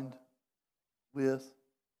mind with.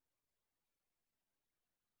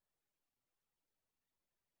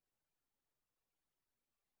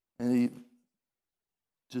 And he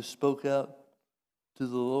just spoke out to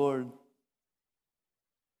the Lord.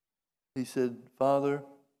 He said, Father,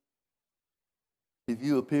 if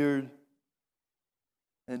you appeared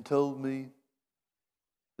and told me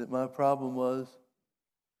that my problem was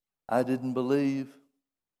I didn't believe,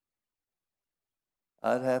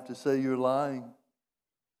 I'd have to say you're lying.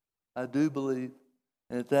 I do believe.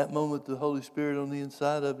 And at that moment, the Holy Spirit on the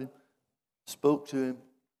inside of him spoke to him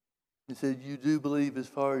and said, you do believe as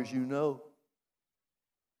far as you know.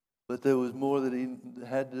 But there was more that he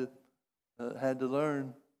had to learn,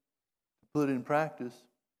 to put in practice,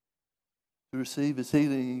 to receive his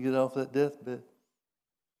healing and get off that deathbed.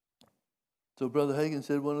 So Brother Hagin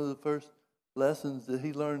said one of the first lessons that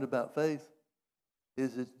he learned about faith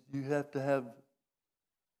is that you have to have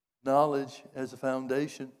knowledge as a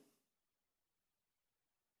foundation.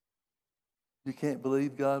 You can't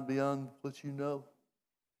believe God beyond what you know.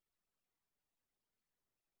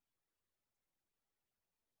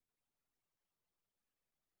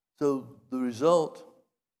 So the result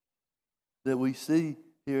that we see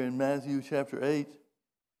here in Matthew chapter 8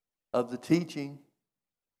 of the teaching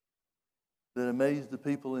that amazed the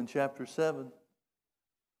people in chapter 7,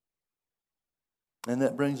 and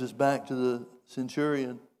that brings us back to the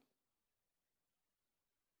centurion.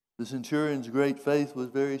 The centurion's great faith was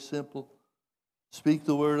very simple. Speak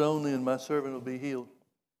the word only and my servant will be healed.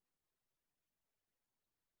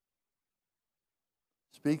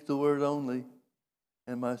 Speak the word only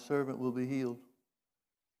and my servant will be healed.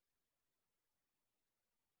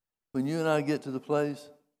 When you and I get to the place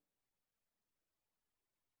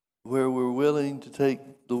where we're willing to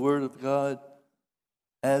take the word of God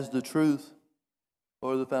as the truth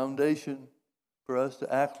or the foundation for us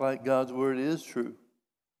to act like God's word is true,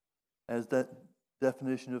 as that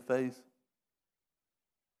definition of faith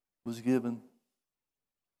was given.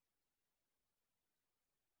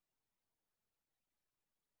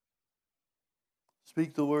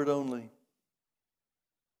 Speak the word only.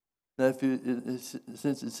 Now,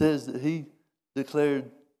 since it says that he declared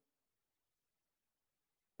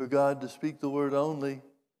for God to speak the word only,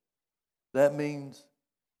 that means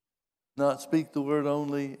not speak the word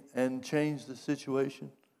only and change the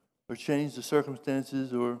situation or change the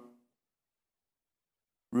circumstances or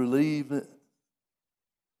relieve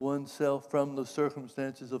oneself from the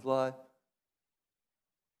circumstances of life.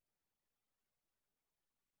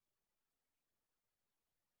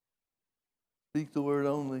 Speak the word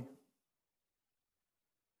only.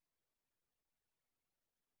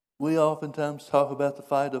 We oftentimes talk about the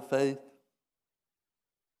fight of faith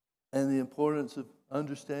and the importance of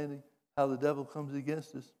understanding how the devil comes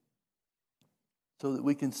against us so that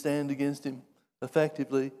we can stand against him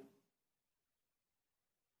effectively.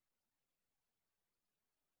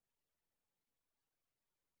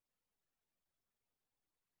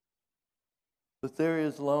 But there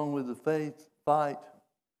is, along with the faith fight,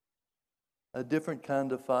 a different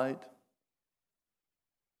kind of fight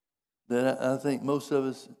that I think most of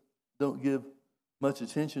us don't give much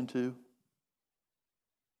attention to.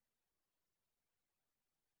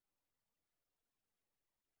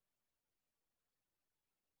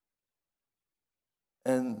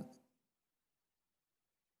 And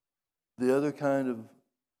the other kind of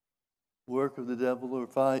work of the devil or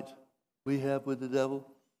fight we have with the devil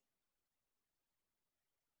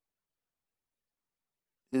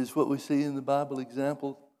is what we see in the Bible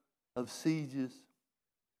example of sieges.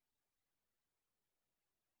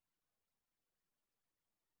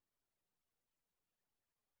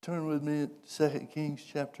 Turn with me at 2 Kings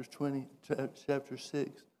chapter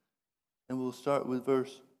 6, and we'll start with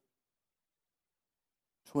verse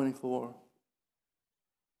 24.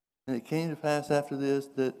 And it came to pass after this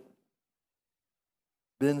that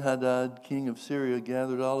Ben-Hadad, king of Syria,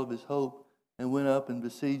 gathered all of his hope and went up and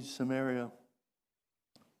besieged Samaria.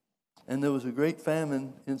 And there was a great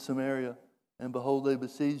famine in Samaria, and behold, they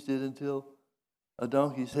besieged it until a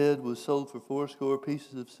donkey's head was sold for 80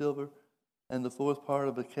 pieces of silver, and the fourth part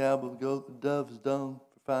of a cab of dove's dung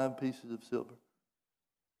for 5 pieces of silver.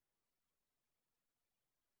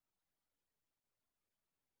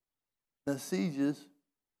 Now, sieges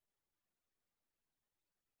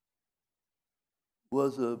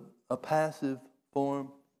was a passive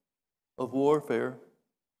form of warfare.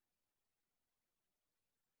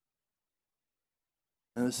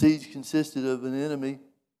 And a siege consisted of an enemy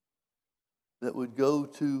that would go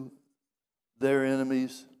to their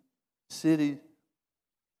enemy's city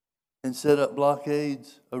and set up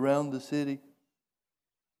blockades around the city.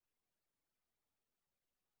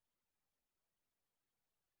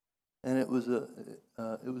 And it was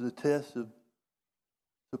a test of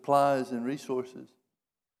supplies and resources.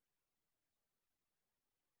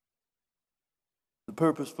 The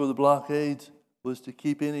purpose for the blockades was to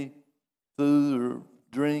keep any food or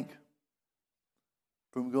drink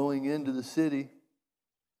from going into the city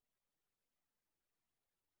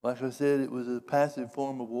Like I said, it was a passive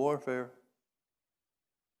form of warfare.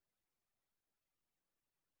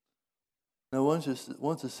 Now, once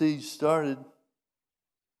the siege started,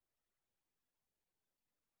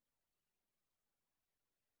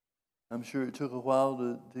 I'm sure it took a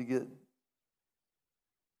while to get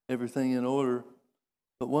everything in order.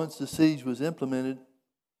 But once the siege was implemented,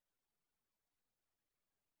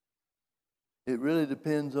 it really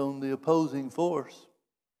depends on the opposing force.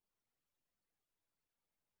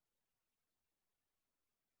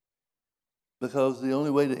 Because the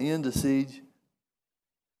only way to end a siege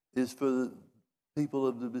is for the people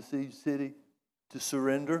of the besieged city to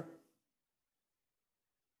surrender,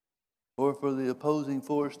 or for the opposing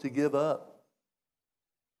force to give up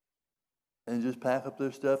and just pack up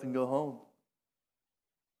their stuff and go home.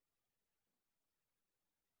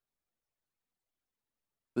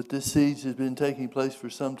 But this siege has been taking place for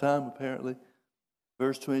some time, apparently.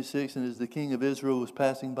 Verse 26, and as the king of Israel was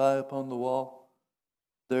passing by upon the wall,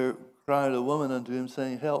 there cried a woman unto him,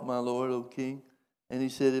 saying, Help, my lord, O king. And he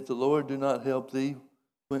said, If the Lord do not help thee,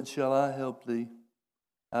 whence shall I help thee?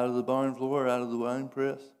 Out of the barn floor, or out of the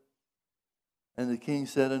winepress? And the king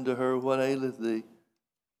said unto her, What aileth thee?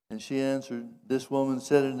 And she answered, This woman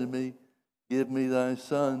said unto me, Give me thy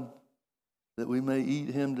son, that we may eat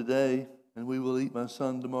him today, and we will eat my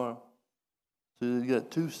son tomorrow. So they've got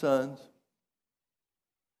two sons.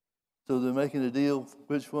 So they're making a deal,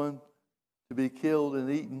 which one to be killed and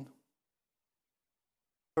eaten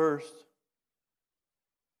first.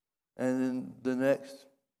 And then the next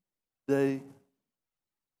day,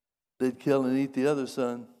 they'd kill and eat the other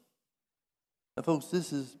son. Now, folks,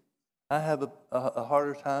 I have a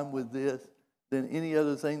harder time with this than any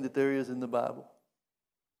other thing that there is in the Bible.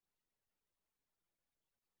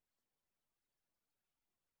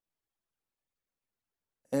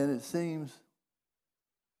 And it seems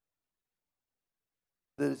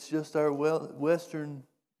that it's just our Western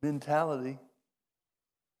mentality.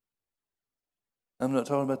 I'm not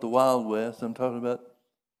talking about the Wild West. I'm talking about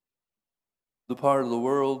the part of the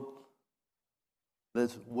world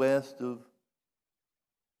that's west of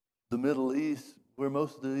the Middle East, where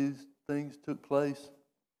most of these things took place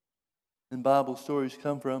and Bible stories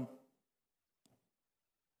come from.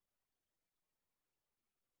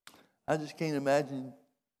 I just can't imagine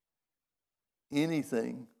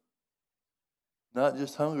anything, not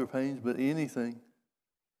just hunger pains, but anything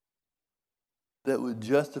that would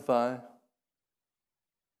justify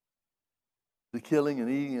the killing and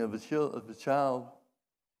eating of a child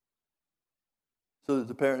so that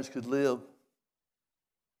the parents could live.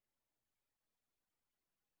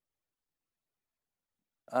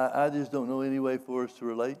 I just don't know any way for us to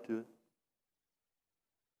relate to it.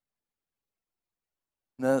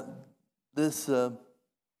 Now, the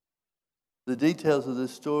details of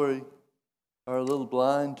this story are a little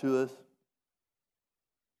blind to us.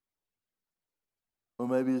 Or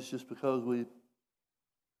maybe it's just because we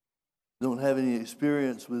don't have any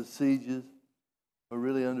experience with sieges or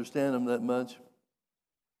really understand them that much.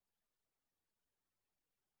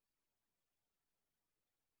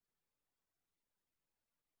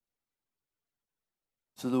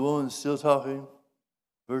 So the woman's still talking.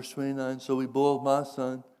 Verse 29, so we boiled my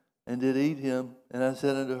son and did eat him. And I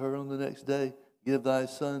said unto her on the next day, Give thy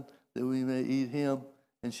son that we may eat him.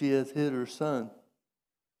 And she hath hid her son.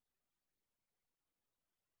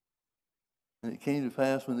 And it came to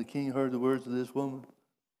pass when the king heard the words of this woman,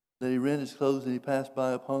 that he rent his clothes and he passed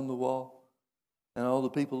by upon the wall. And all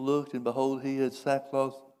the people looked, and behold, he had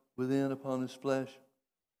sackcloth within upon his flesh.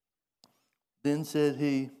 Then said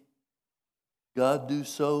he, God do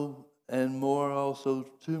so and more also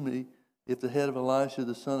to me, if the head of Elisha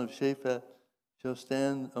the son of Shaphat shall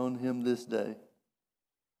stand on him this day.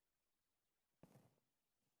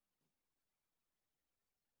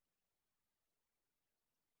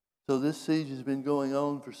 So this siege has been going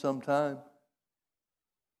on for some time.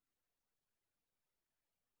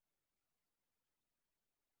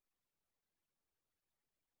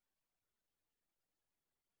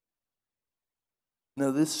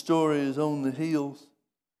 Now this story is on the heels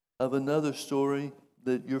of another story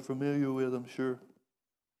that you're familiar with, I'm sure.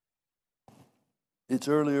 It's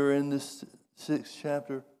earlier in this 6th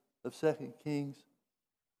chapter of 2 Kings.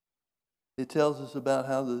 It tells us about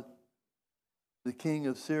how the king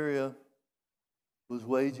of Syria was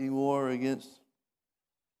waging war against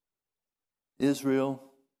Israel.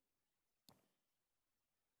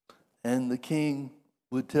 And the king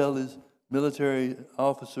would tell his military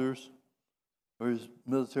officers or his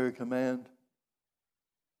military command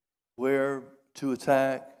where to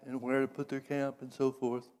attack and where to put their camp and so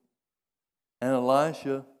forth. And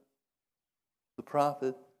Elisha, the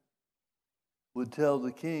prophet, would tell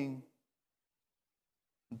the king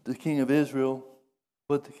of Israel,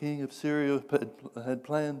 what the king of Syria had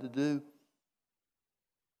planned to do.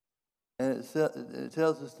 And it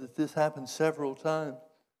tells us that this happened several times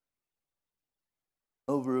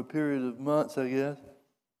over a period of months, I guess.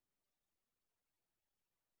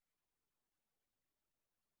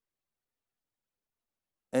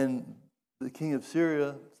 And the king of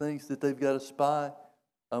Syria thinks that they've got a spy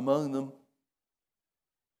among them.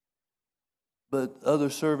 But other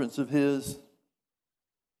servants of his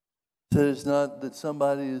said it's not that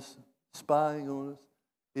somebody is spying on us.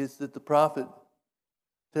 It's that the prophet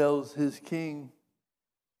tells his king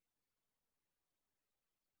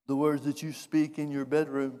the words that you speak in your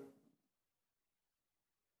bedroom.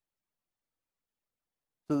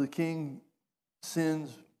 So the king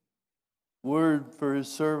sends word for his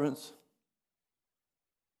servants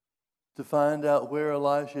to find out where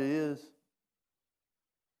Elisha is,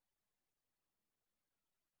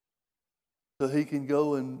 so he can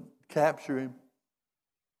go and capture him,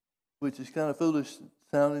 which is kind of foolish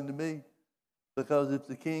sounding to me, because if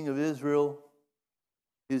the king of Israel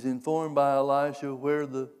is informed by Elisha where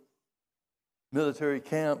the military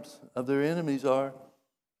camps of their enemies are,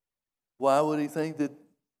 why would he think that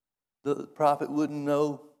the prophet wouldn't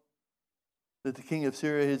know that the king of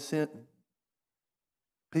Syria had sent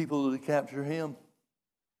people to capture him?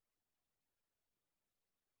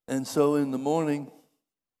 And so in the morning,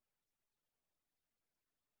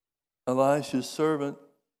 Elisha's servant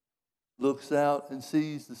looks out and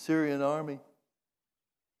sees the Syrian army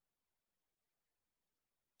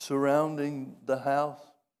surrounding the house,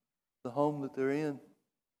 the home that they're in.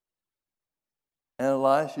 And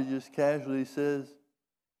Elisha just casually says,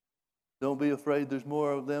 "Don't be afraid, there's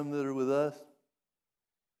more of them that are with us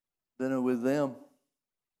than are with them."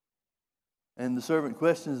 And the servant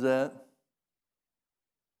questions that.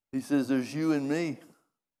 He says, "There's you and me.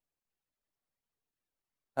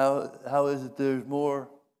 How is it there's more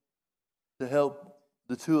to help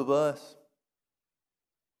the two of us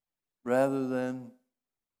rather than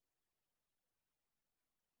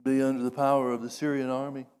be under the power of the Syrian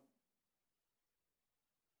army?"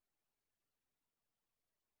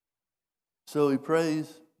 So he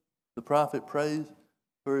prays, the prophet prays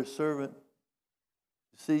for his servant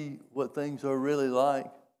to see what things are really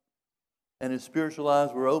like. And his spiritual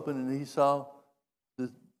eyes were open, and he saw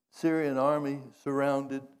the Syrian army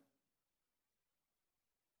surrounded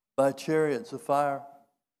by chariots of fire.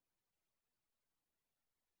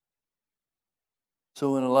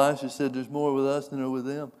 So when Elisha said there's more with us than are with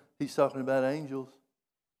them, he's talking about angels.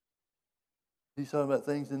 He's talking about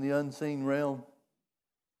things in the unseen realm.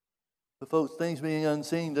 But folks, things being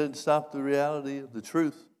unseen doesn't stop the reality of the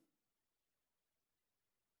truth.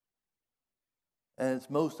 And it's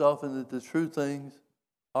most often that the true things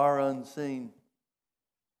are unseen.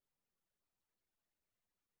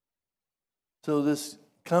 So this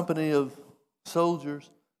company of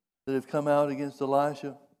soldiers that have come out against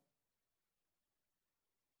Elisha,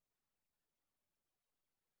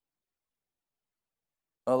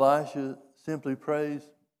 Elisha simply prays,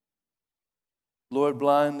 "Lord,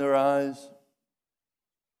 blind their eyes."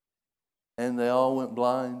 And they all went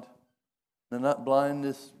blind. Now, not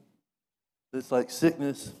blindness that's like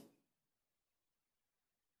sickness,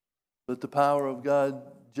 but the power of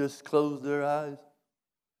God just closed their eyes.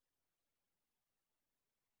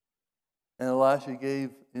 And Elisha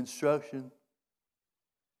gave instruction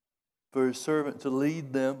for his servant to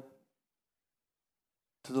lead them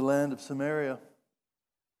to the land of Samaria.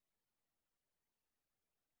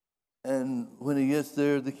 And when he gets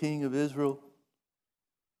there, the king of Israel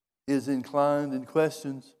is inclined and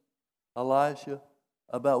questions Elisha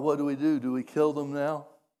about, what do we do? Do we kill them now?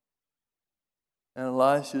 And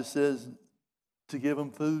Elisha says to give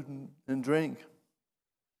them food and drink.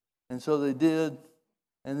 And so they did.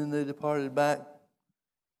 And then they departed back to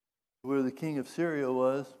where the king of Syria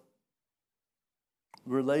was,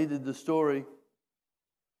 related the story,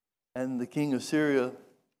 and the king of Syria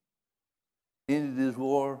ended his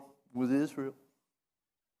war with Israel.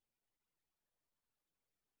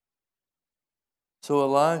 So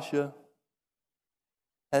Elisha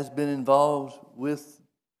has been involved with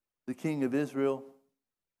the king of Israel,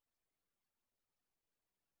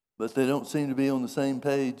 but they don't seem to be on the same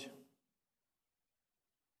page.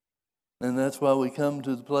 And that's why we come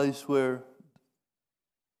to the place where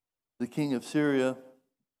the king of Syria,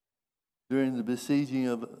 during the besieging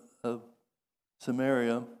of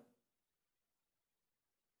Samaria,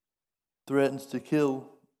 threatens to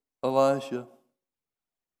kill Elisha.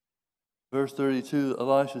 Verse 32,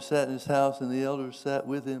 Elisha sat in his house, and the elders sat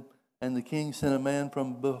with him, and the king sent a man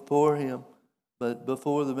from before him, But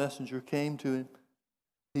before the messenger came to him,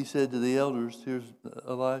 he said to the elders, here's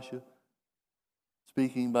Elisha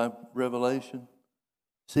speaking by revelation,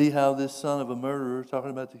 see how this son of a murderer, talking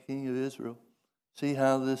about the king of Israel, see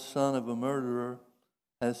how this son of a murderer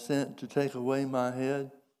has sent to take away my head.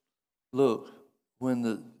 Look, when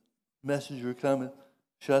the messenger cometh,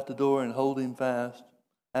 shut the door and hold him fast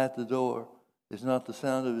at the door. Is not the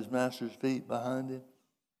sound of his master's feet behind him?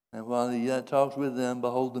 And while he yet talked with them,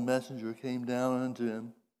 behold, the messenger came down unto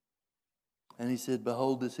him. And he said,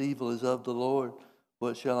 behold, this evil is of the Lord.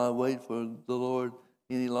 What shall I wait for the Lord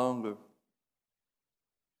any longer?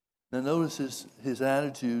 Now notice his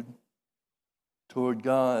attitude toward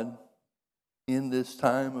God in this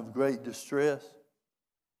time of great distress.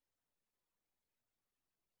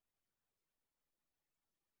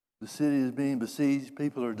 The city is being besieged.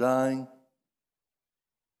 People are dying.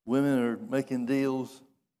 Women are making deals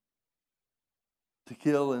to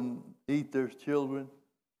kill and eat their children.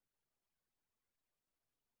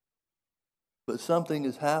 But something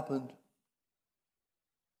has happened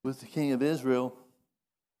with the king of Israel.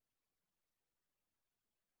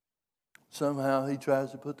 Somehow he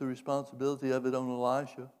tries to put the responsibility of it on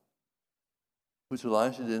Elisha, which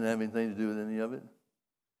Elisha didn't have anything to do with any of it.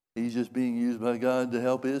 He's just being used by God to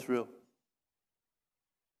help Israel.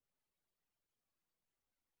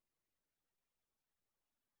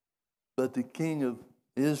 But the king of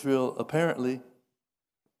Israel apparently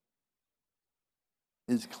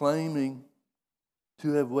is claiming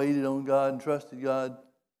to have waited on God and trusted God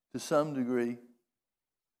to some degree,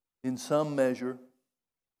 in some measure,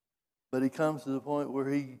 but he comes to the point where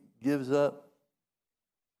he gives up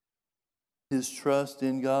his trust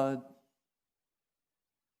in God.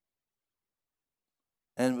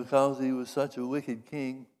 And because he was such a wicked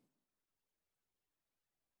king,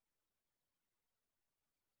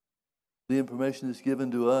 the information that's given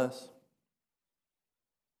to us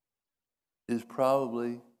is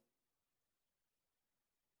probably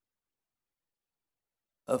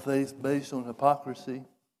a faith based on hypocrisy.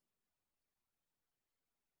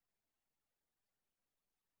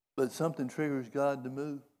 But something triggers God to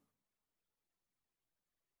move.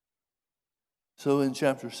 So in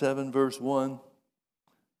chapter 7, verse 1,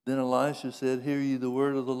 then Elisha said, hear ye the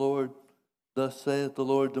word of the Lord. Thus saith the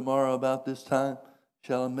Lord, tomorrow about this time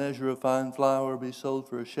shall a measure of fine flour be sold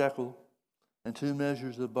for a shekel, and 2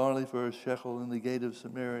 measures of barley for a shekel in the gate of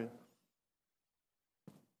Samaria.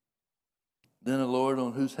 Then the Lord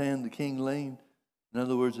on whose hand the king leaned, in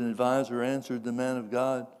other words, an advisor, answered the man of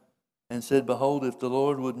God and said, behold, if the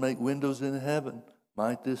Lord would make windows in heaven,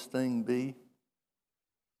 might this thing be?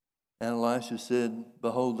 And Elisha said,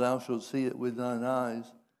 behold, thou shalt see it with thine eyes,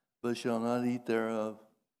 but shalt not eat thereof.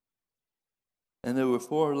 And there were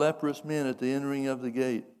 4 leprous men at the entering of the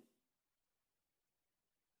gate.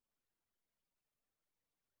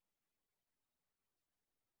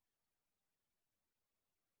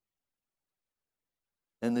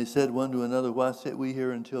 And they said one to another, why sit we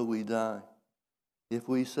here until we die? If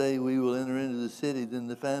we say we will enter into the city, then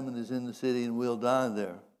the famine is in the city and we'll die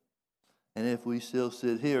there. And if we still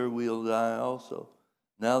sit here, we'll die also.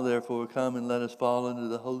 Now therefore come and let us fall into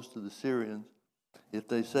the host of the Syrians. If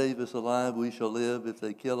they save us alive, we shall live. If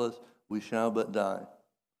they kill us, we shall but die.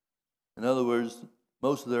 In other words,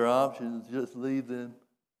 most of their options just leave them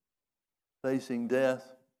facing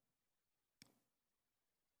death.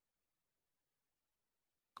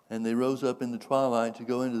 And they rose up in the twilight to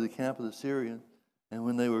go into the camp of the Syrians. And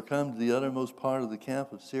when they were come to the uttermost part of the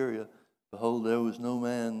camp of Syria, behold, there was no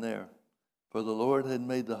man there. For the Lord had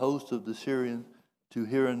made the host of the Syrians to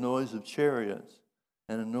hear a noise of chariots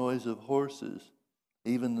and a noise of horses,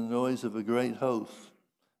 even the noise of a great host.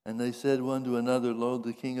 And they said one to another, lo,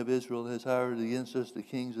 the king of Israel has hired against us the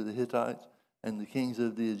kings of the Hittites and the kings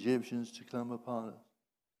of the Egyptians to come upon us.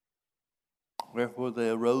 Wherefore they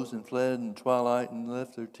arose and fled in the twilight and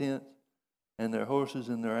left their tents and their horses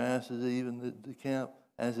and their asses, even the camp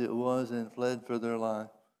as it was, and fled for their life.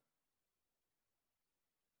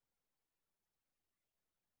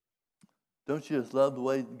 Don't you just love the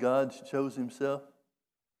way God shows himself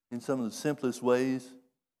in some of the simplest ways?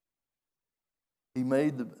 He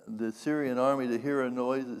made the Syrian army to hear a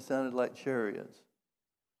noise that sounded like chariots.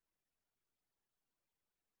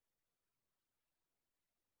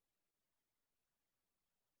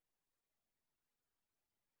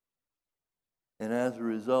 And as a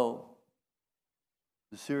result,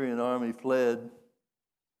 the Syrian army fled.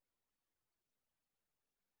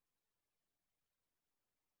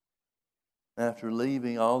 After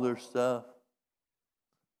leaving all their stuff.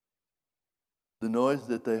 The noise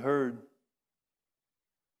that they heard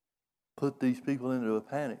put these people into a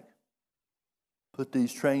panic. Put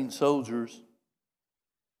these trained soldiers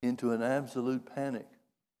into an absolute panic.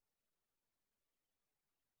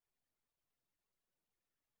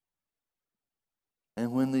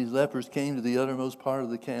 And when these lepers came to the uttermost part of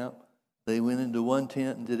the camp, they went into one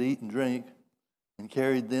tent and did eat and drink, and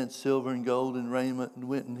carried thence silver and gold and raiment, and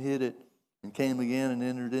went and hid it, and came again and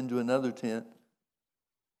entered into another tent,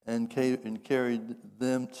 and carried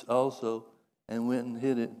them also, and went and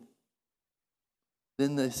hid it.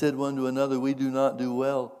 Then they said one to another, we do not do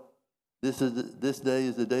well. This day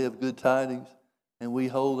is the day of good tidings, and we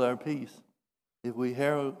hold our peace. If we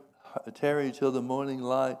tarry till the morning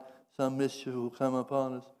light, some mischief will come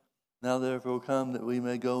upon us. Now therefore come, that we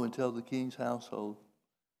may go and tell the king's household.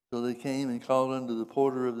 So they came and called unto the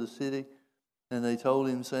porter of the city, and they told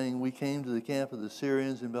him, saying, we came to the camp of the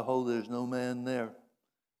Syrians, and behold, there is no man there,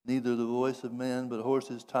 neither the voice of man, but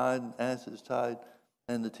horses tied and asses tied,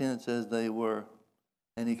 and the tents as they were.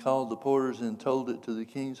 And he called the porters and told it to the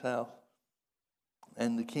king's house.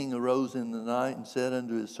 And the king arose in the night and said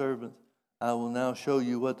unto his servants, I will now show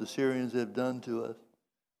you what the Syrians have done to us.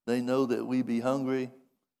 They know that we be hungry,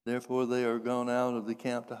 therefore they are gone out of the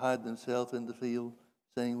camp to hide themselves in the field,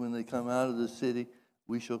 saying, when they come out of the city,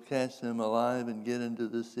 we shall catch them alive and get into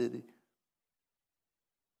the city.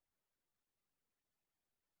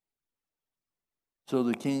 So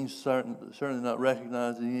the king's certainly not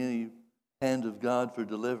recognizing any hand of God for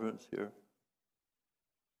deliverance here.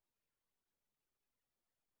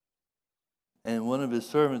 And one of his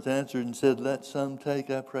servants answered and said, let some take,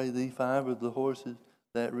 I pray thee, 5 of the horses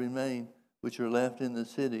that remain, which are left in the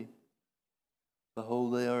city.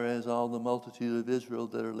 Behold, they are as all the multitude of Israel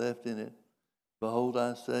that are left in it. Behold,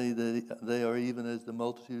 I say that they are even as the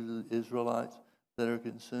multitude of the Israelites that are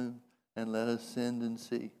consumed, and let us send and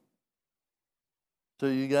see. So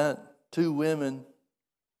you got 2 women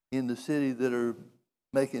in the city that are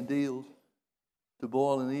making deals to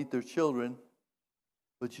boil and eat their children,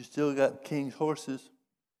 but you still got king's horses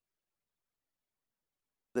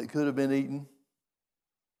that could have been eaten.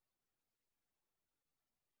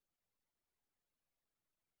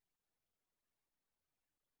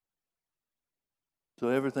 So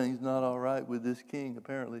everything's not all right with this king,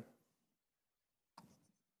 apparently.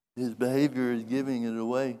 His behavior is giving it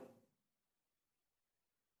away.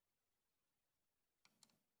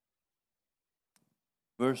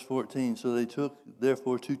 Verse 14, so they took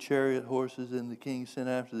therefore 2 chariot horses, and the king sent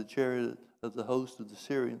after the chariot of the host of the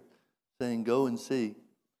Syrians, saying, go and see.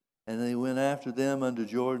 And they went after them unto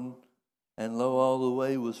Jordan, and lo, all the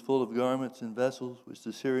way was full of garments and vessels, which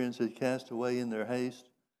the Syrians had cast away in their haste.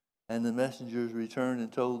 And the messengers returned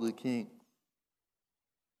and told the king.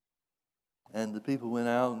 And the people went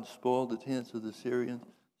out and spoiled the tents of the Syrians.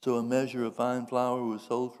 So a measure of fine flour was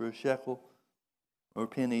sold for a shekel, or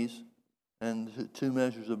pennies, and 2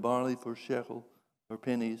 measures of barley for a shekel, or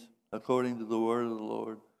pennies, according to the word of the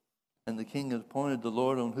Lord. And the king had appointed the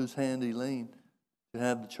Lord on whose hand he leaned to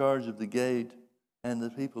have the charge of the gate. And the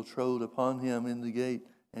people trode upon him in the gate,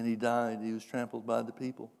 and he died. He was trampled by the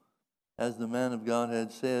people, as the man of God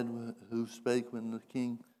had said, who spake when the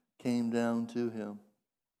king came down to him.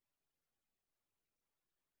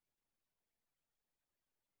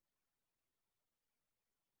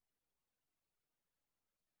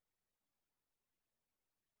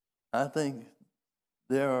 I think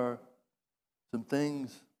there are some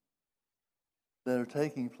things that are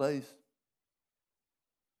taking place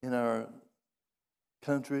in our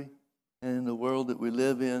country and in the world that we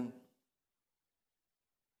live in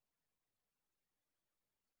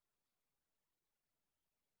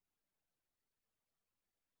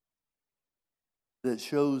that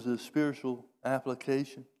shows a spiritual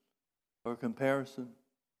application or comparison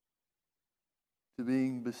to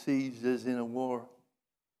being besieged as in a war.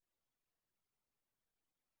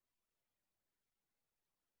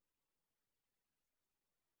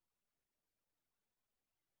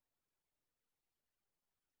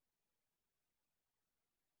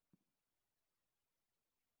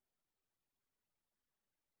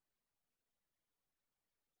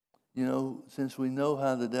 You know, since we know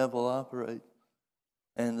how the devil operates,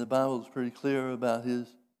 and the Bible is pretty clear about his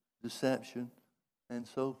deception and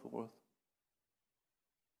so forth,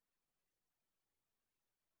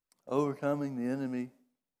 overcoming the enemy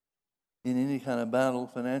in any kind of battle,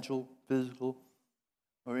 financial, physical,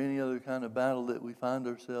 or any other kind of battle that we find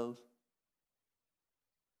ourselves,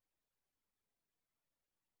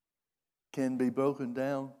 can be broken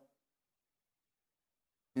down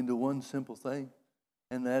into one simple thing,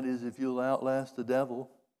 and that is, if you'll outlast the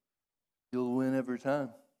devil, you'll win every time.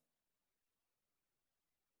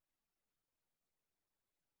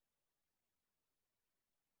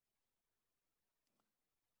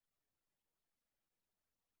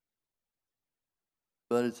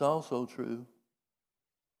 But it's also true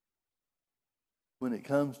when it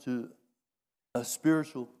comes to a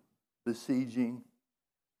spiritual besieging.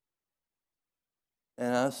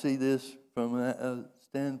 And I see this from a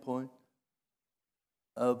standpoint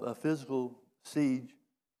of a physical siege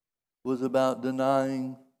was about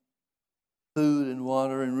denying food and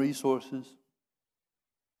water and resources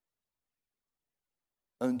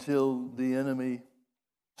until the enemy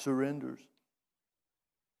surrenders.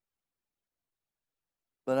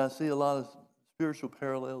 But I see a lot of spiritual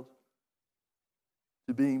parallels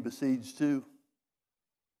to being besieged too.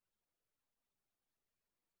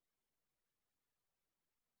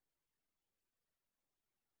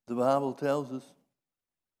 The Bible tells us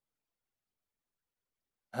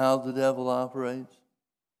how the devil operates.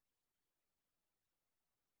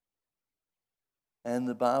 And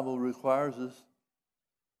the Bible requires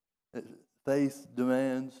us, faith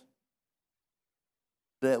demands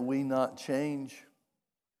that we not change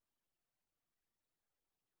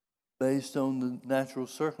based on the natural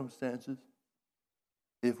circumstances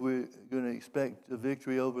if we're going to expect a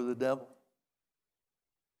victory over the devil.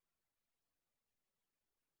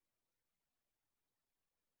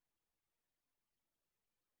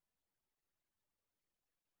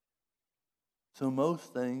 So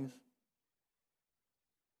most things,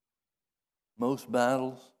 most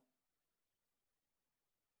battles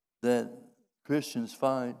that Christians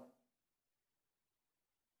fight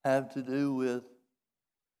have to do with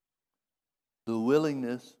the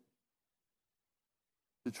willingness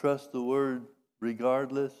to trust the Word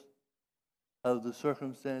regardless of the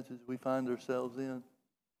circumstances we find ourselves in.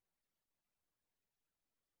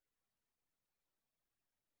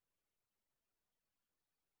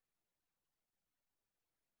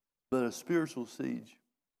 But a spiritual siege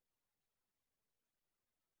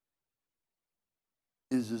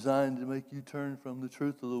is designed to make you turn from the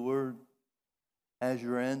truth of the Word as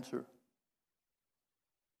your answer.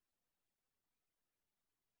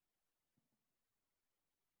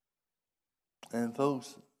 And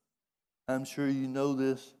folks, I'm sure you know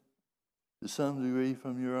this to some degree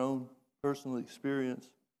from your own personal experience.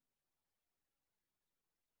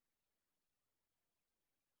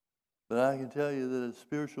 But I can tell you that a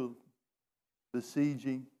spiritual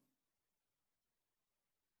besieging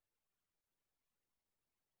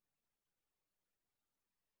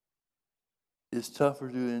is tougher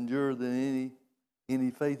to endure than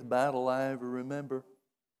any faith battle I ever remember.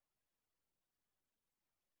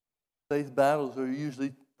 Faith battles are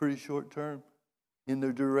usually pretty short term in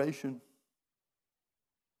their duration.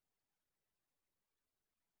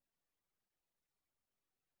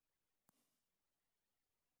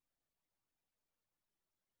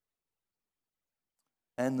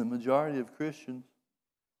 And the majority of Christians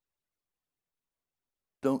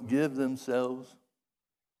don't give themselves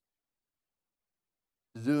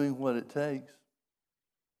to doing what it takes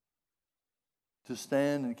to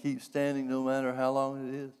stand and keep standing no matter how long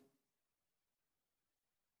it is.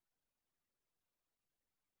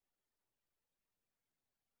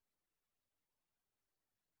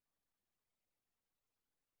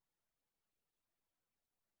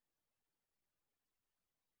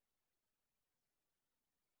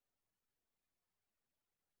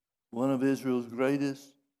 One of Israel's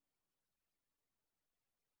greatest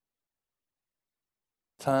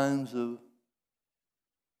times of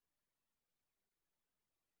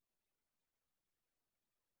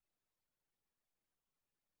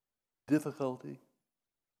difficulty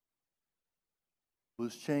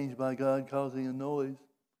was changed by God causing a noise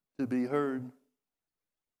to be heard.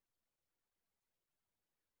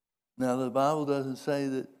 Now, the Bible doesn't say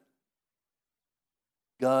that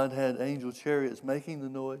God had angel chariots making the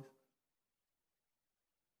noise.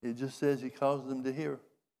 It just says He caused them to hear.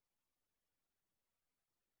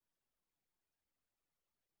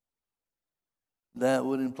 That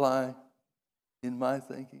would imply, in my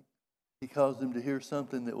thinking, He caused them to hear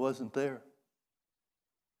something that wasn't there.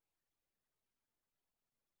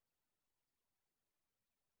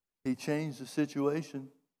 He changed the situation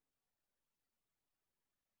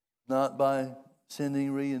not by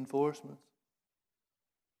sending reinforcements,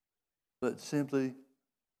 but simply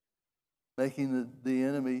making the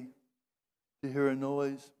enemy to hear a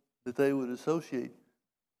noise that they would associate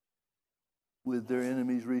with their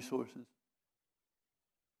enemy's resources.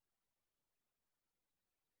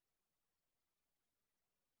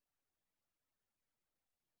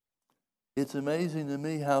 It's amazing to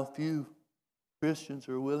me how few Christians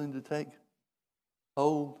are willing to take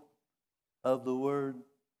hold of the Word.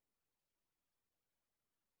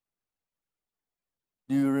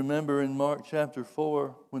 Do you remember in Mark chapter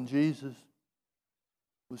 4 when Jesus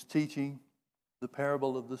was teaching the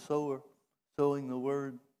parable of the sower sowing the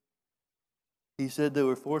word. He said there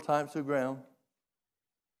were 4 types of ground: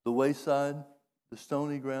 the wayside, the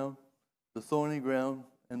stony ground, the thorny ground,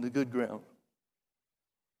 and the good ground.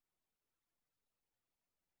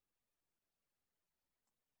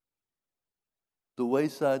 The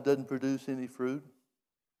wayside doesn't produce any fruit.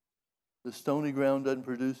 The stony ground doesn't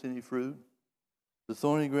produce any fruit. The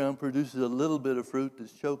thorny ground produces a little bit of fruit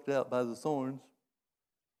that's choked out by the thorns.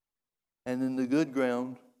 And then the good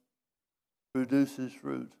ground produces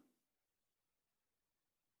fruit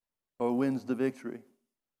or wins the victory.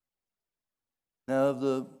 Now, of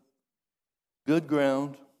the good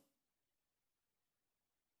ground,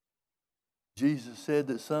 Jesus said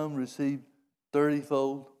that some received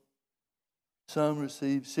 30-fold, some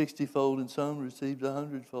received 60-fold, and some received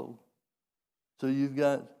 100-fold. So you've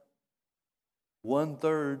got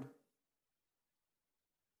 1/3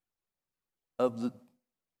 of the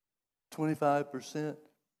 25%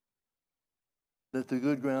 that the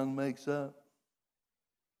good ground makes up,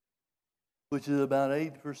 which is about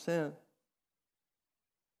 8%.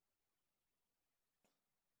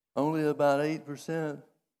 Only about 8%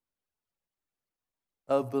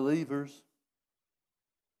 of believers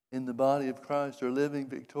in the body of Christ are living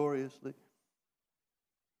victoriously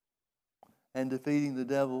and defeating the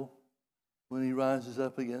devil when he rises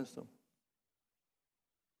up against them.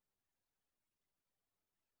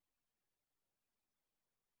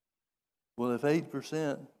 Well, if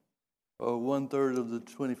 8% or 1/3 of the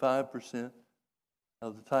 25%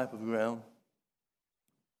 of the type of ground,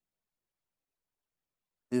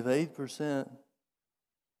 if 8%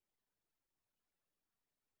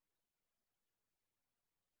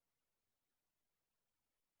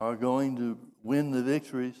 are going to win the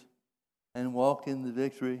victories and walk in the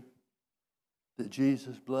victory that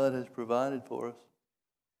Jesus' blood has provided for us,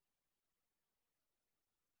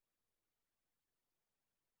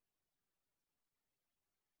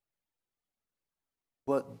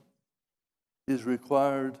 what is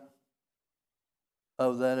required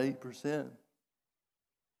of that 8%?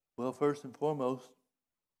 Well, first and foremost,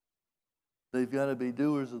 they've got to be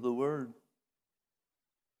doers of the word.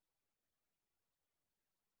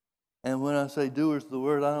 And when I say doers of the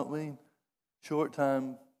word, I don't mean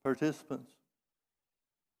short-time participants.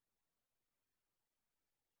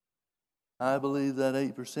 I believe that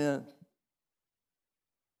 8%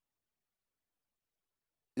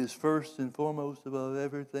 is first and foremost above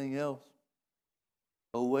everything else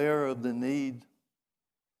aware of the need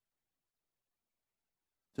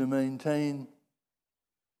to maintain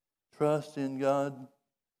trust in God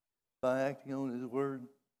by acting on His word.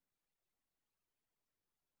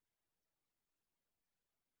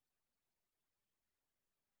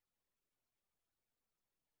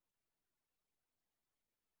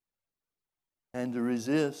 And to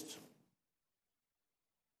resist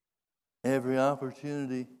every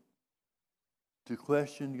opportunity to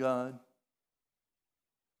question God,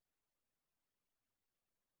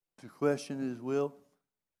 to question His will,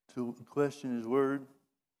 to question His word,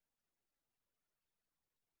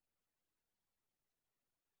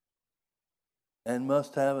 and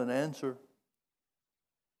must have an answer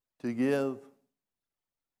to give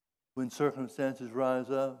when circumstances rise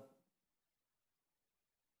up.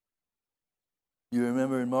 You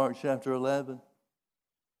remember in Mark chapter 11,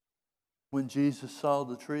 when Jesus saw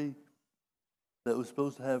the tree that was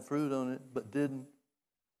supposed to have fruit on it but didn't,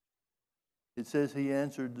 it says He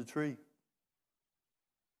answered the tree.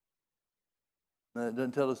 Now, it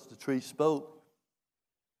doesn't tell us the tree spoke,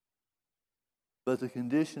 but the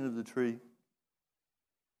condition of the tree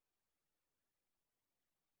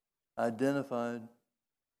identified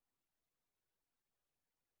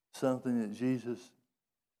something that Jesus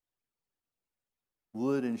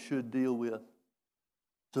would and should deal with.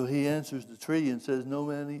 So He answers the tree and says, "No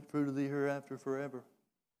man eat fruit of thee hereafter forever."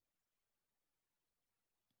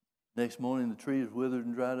 Next morning, the tree is withered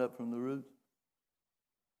and dried up from the roots.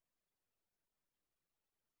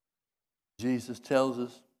 Jesus tells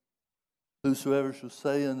us, "Whosoever shall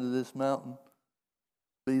say unto this mountain,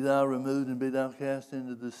 Be thou removed and be thou cast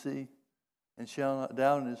into the sea, and shall not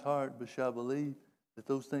doubt in his heart, but shall believe that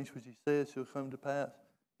those things which he saith shall come to pass,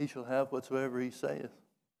 he shall have whatsoever he saith."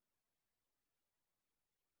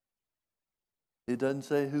 It doesn't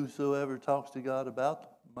say whosoever talks to God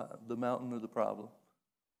about the mountain or the problem.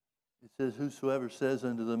 It says whosoever says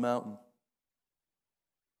unto the mountain,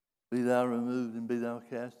 "Be thou removed and be thou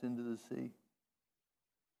cast into the sea."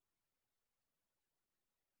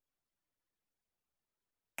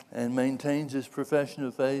 And maintains his profession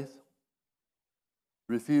of faith,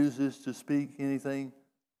 refuses to speak anything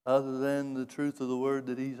other than the truth of the word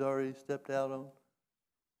that he's already stepped out on.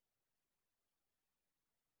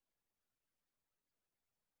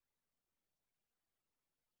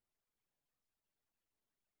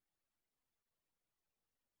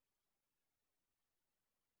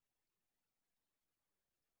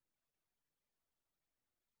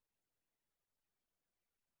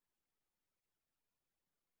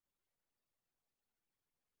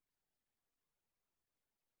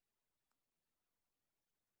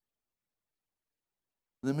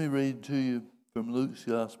 Let me read to you from Luke's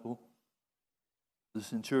Gospel, the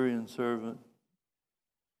centurion servant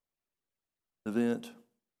event.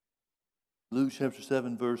 Luke chapter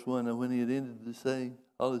 7, verse 1. And when he had ended the saying,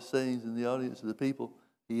 all his sayings in the audience of the people,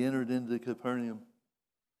 he entered into Capernaum.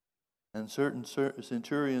 And certain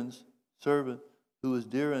centurion's servant, who was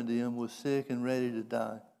dear unto him, was sick and ready to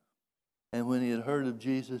die. And when he had heard of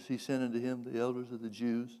Jesus, he sent unto him the elders of the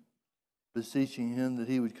Jews, beseeching him that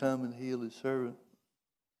he would come and heal his servant.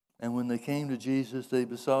 And when they came to Jesus, they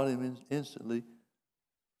besought him instantly,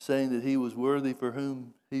 saying that he was worthy for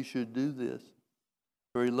whom he should do this.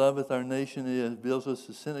 For he loveth our nation, and he hath built us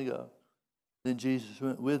a synagogue. Then Jesus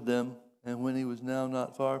went with them, and when he was now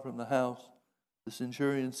not far from the house, the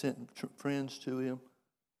centurion sent friends to him,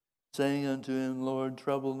 saying unto him, Lord,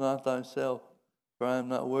 trouble not thyself, for I am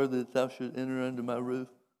not worthy that thou shouldst enter under my roof.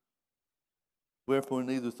 Wherefore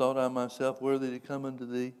neither thought I myself worthy to come unto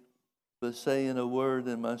thee, but say in a word,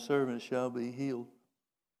 and my servant shall be healed.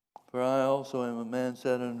 For I also am a man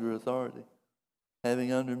set under authority,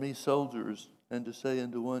 having under me soldiers, and to say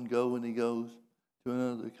unto one, go, and he goes, to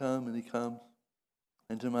another, come, and he comes,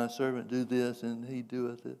 and to my servant, do this, and he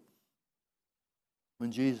doeth it.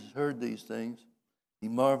 When Jesus heard these things, he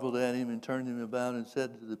marveled at him, and turned him about, and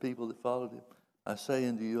said to the people that followed him, I say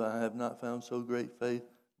unto you, I have not found so great faith,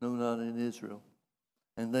 no, not in Israel.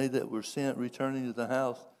 And they that were sent, returning to the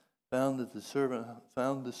house, found the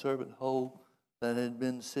servant whole that had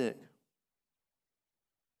been sick.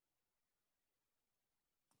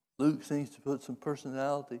 Luke seems to put some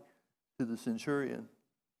personality to the centurion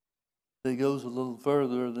that goes a little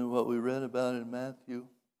further than what we read about in Matthew.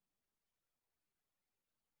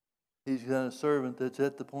 He's got a servant that's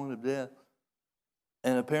at the point of death,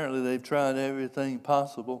 and apparently they've tried everything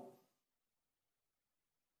possible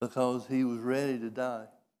because he was ready to die.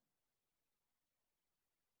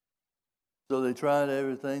 So they tried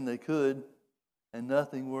everything they could, and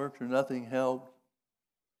nothing worked or nothing helped.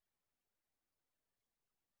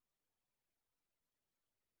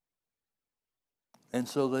 And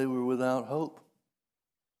so they were without hope.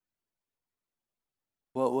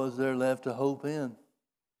 What was there left to hope in?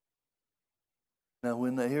 Now,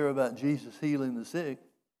 when they hear about Jesus healing the sick,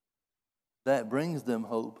 that brings them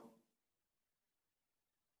hope.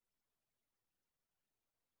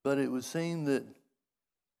 But it would seem that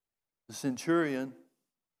the centurion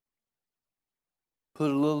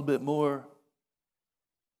put a little bit more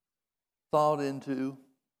thought into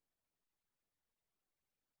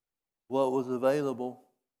what was available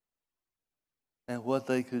and what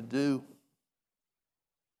they could do.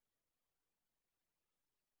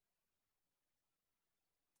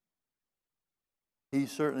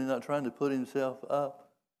 He's certainly not trying to put himself up,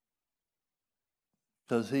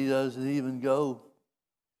 because he doesn't even go,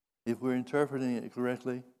 if we're interpreting it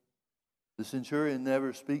correctly. The centurion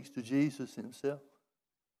never speaks to Jesus himself,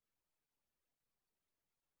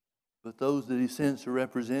 but those that he sends to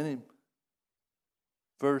represent him.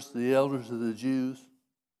 First, the elders of the Jews.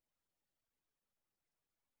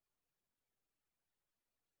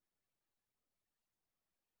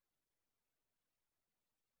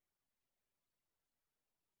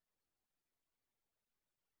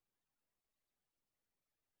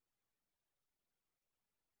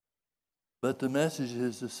 But the message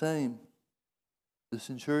is the same. The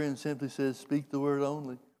centurion simply says, speak the word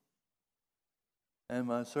only, and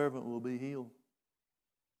my servant will be healed.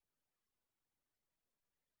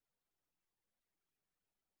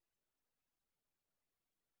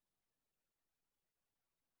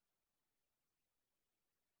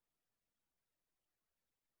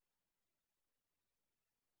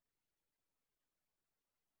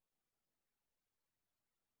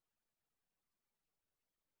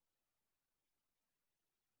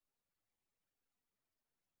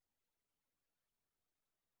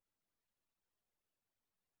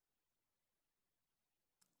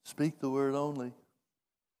 Speak the word only.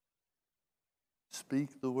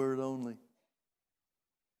 Speak the word only.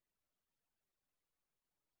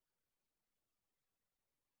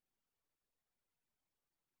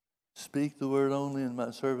 Speak the word only, and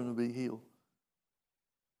my servant will be healed.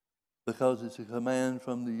 Because it's a command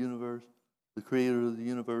from the universe, the creator of the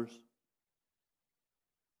universe.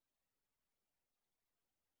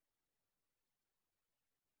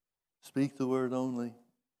 Speak the word only.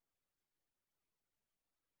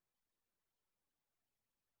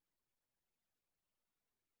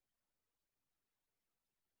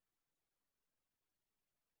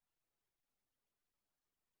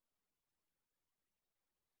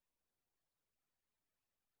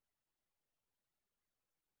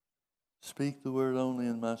 Speak the word only,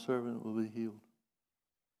 and my servant will be healed.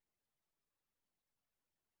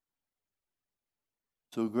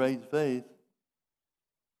 So great faith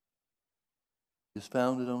is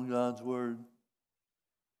founded on God's word.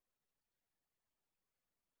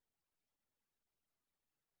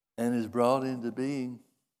 And is brought into being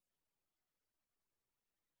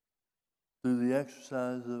through the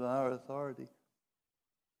exercise of our authority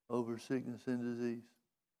over sickness and disease.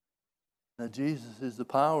 Now, Jesus is the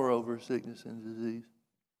power over sickness and disease,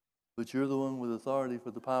 but you're the one with authority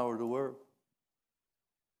for the power to work.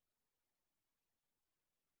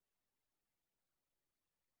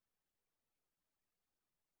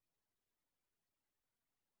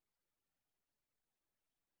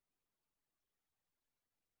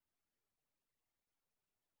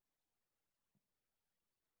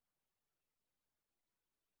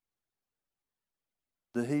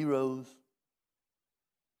 The heroes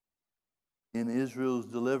in Israel's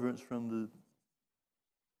deliverance from the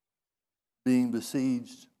being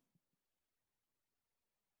besieged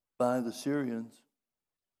by the Syrians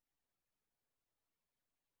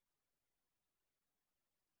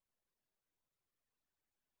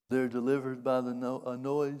they're delivered by a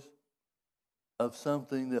noise of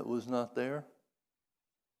something that was not there.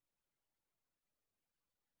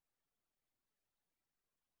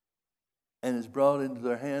 And is brought into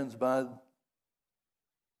their hands by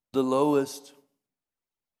the lowest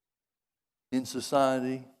in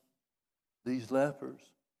society, these lepers.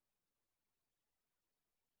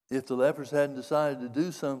 If the lepers hadn't decided to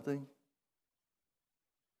do something,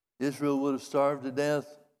 Israel would have starved to death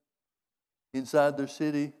inside their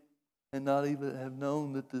city and not even have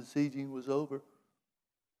known that the sieging was over.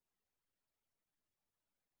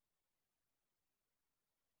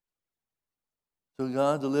 So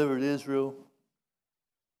God delivered Israel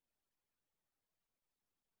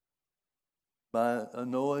by a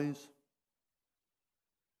noise,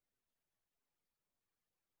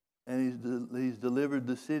 and he's delivered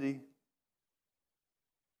the city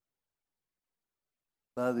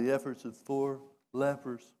by the efforts of 4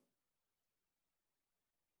 lepers.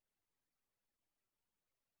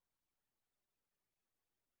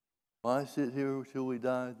 Why sit here till we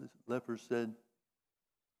die? The lepers said,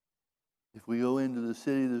 if we go into the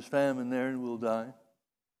city, there's famine there and we'll die.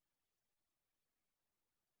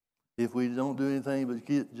 If we don't do anything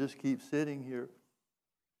but just keep sitting here,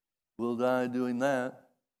 we'll die doing that.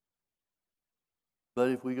 But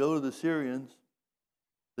if we go to the Syrians,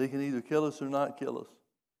 they can either kill us or not kill us.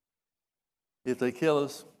 If they kill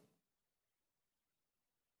us,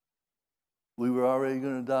 we were already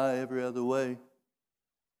going to die every other way.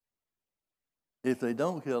 If they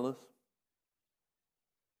don't kill us,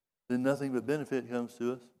 then nothing but benefit comes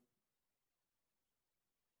to us.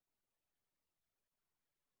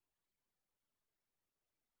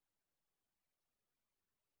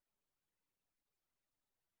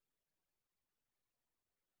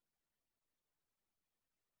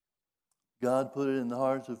 God put it in the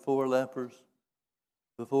hearts of 4 lepers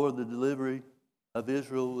before the delivery of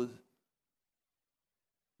Israel was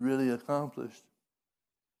really accomplished.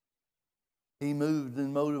 He moved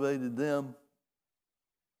and motivated them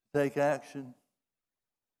to take action.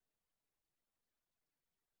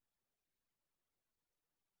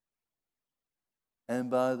 And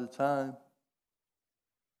by the time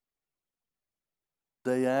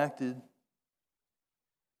they acted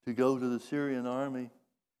to go to the Syrian army,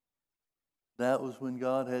 that was when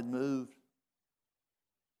God had moved,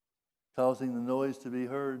 causing the noise to be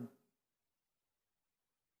heard.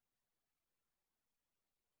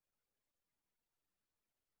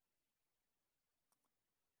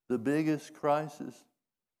 The biggest crisis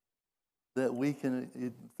that we can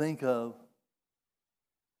think of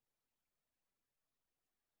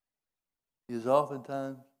is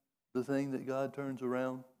oftentimes the thing that God turns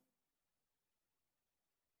around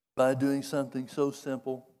by doing something so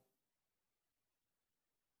simple.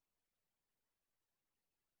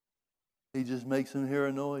 He just makes them hear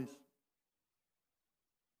a noise.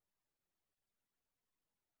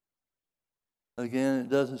 Again, it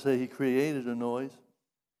doesn't say he created a noise.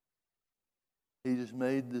 He just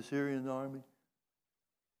made the Syrian army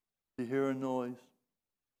to hear a noise.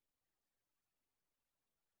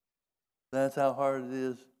 That's how hard it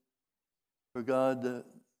is for God to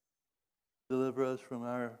deliver us from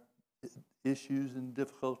our issues and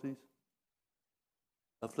difficulties,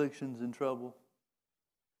 afflictions and trouble.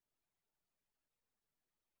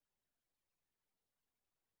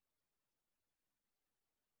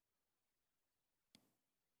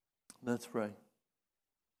 Let's pray.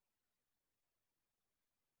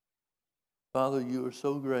 Father, you are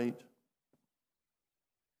so great.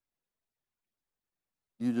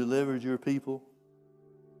 You delivered your people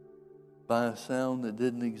by a sound that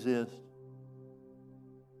didn't exist.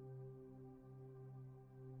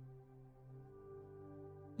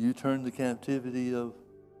 You turn the captivity of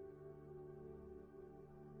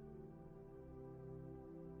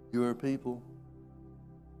your people.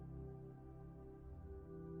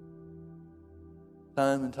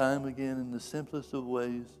 Time and time again in the simplest of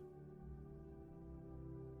ways.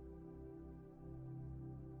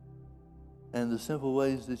 And the simple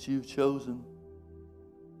ways that you've chosen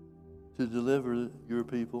to deliver your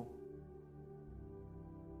people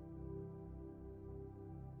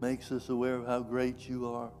makes us aware of how great you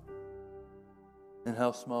are and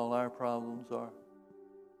how small our problems are.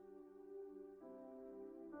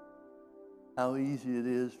 How easy it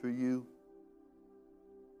is for you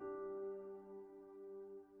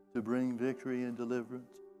to bring victory and deliverance.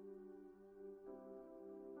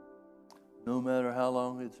 No matter how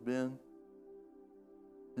long it's been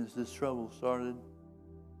since this trouble started,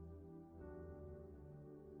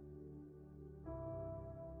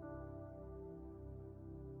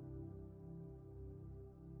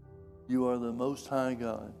 you are the Most High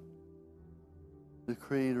God, the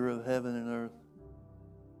creator of heaven and earth,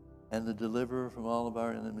 and the deliverer from all of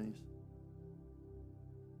our enemies.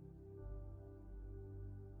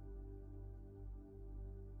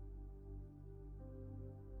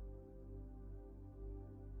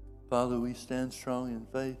 Father, we stand strong in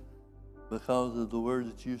faith because of the word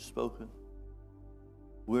that you've spoken.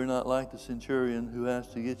 We're not like the centurion who has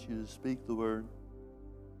to get you to speak the word.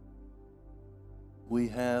 We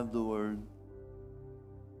have the word.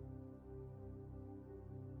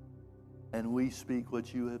 And we speak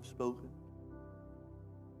what you have spoken.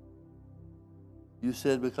 You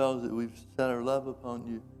said because that we've set our love upon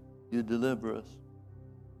you, you'd deliver us.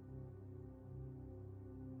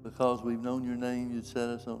 Because we've known your name, you'd set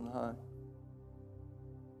us on high.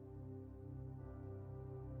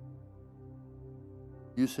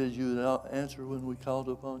 You said you would answer when we called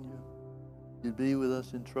upon you. You'd be with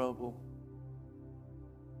us in trouble.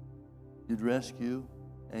 You'd rescue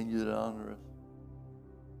and you'd honor us.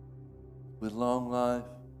 With long life,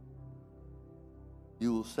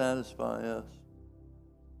 you will satisfy us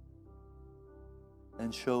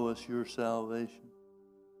and show us your salvation.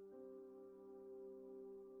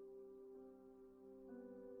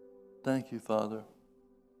 Thank you, Father,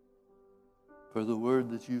 for the word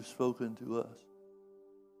that you've spoken to us.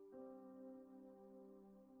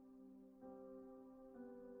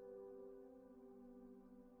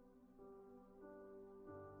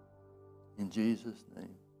 In Jesus'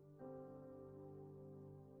 name,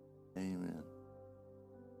 amen.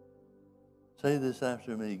 Say this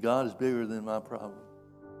after me. God is bigger than my problem.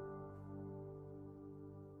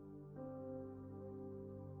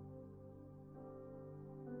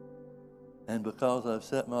 And because I've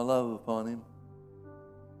set my love upon him,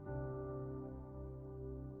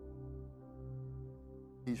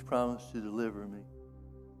 he's promised to deliver me.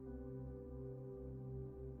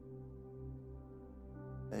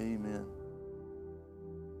 Amen.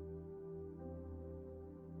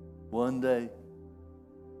 One day,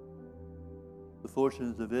 the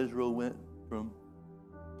fortunes of Israel went from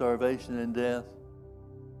starvation and death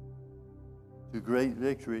to great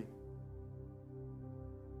victory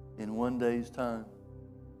in one day's time.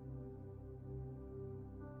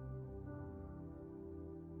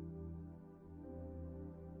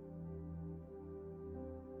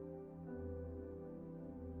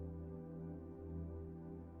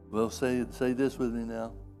 Well, say this with me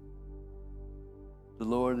now. The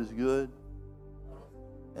Lord is good,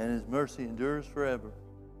 and his mercy endures forever.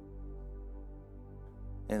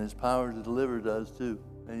 And his power to deliver does too.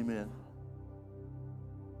 Amen.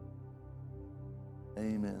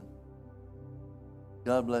 Amen.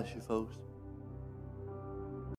 God bless you, folks.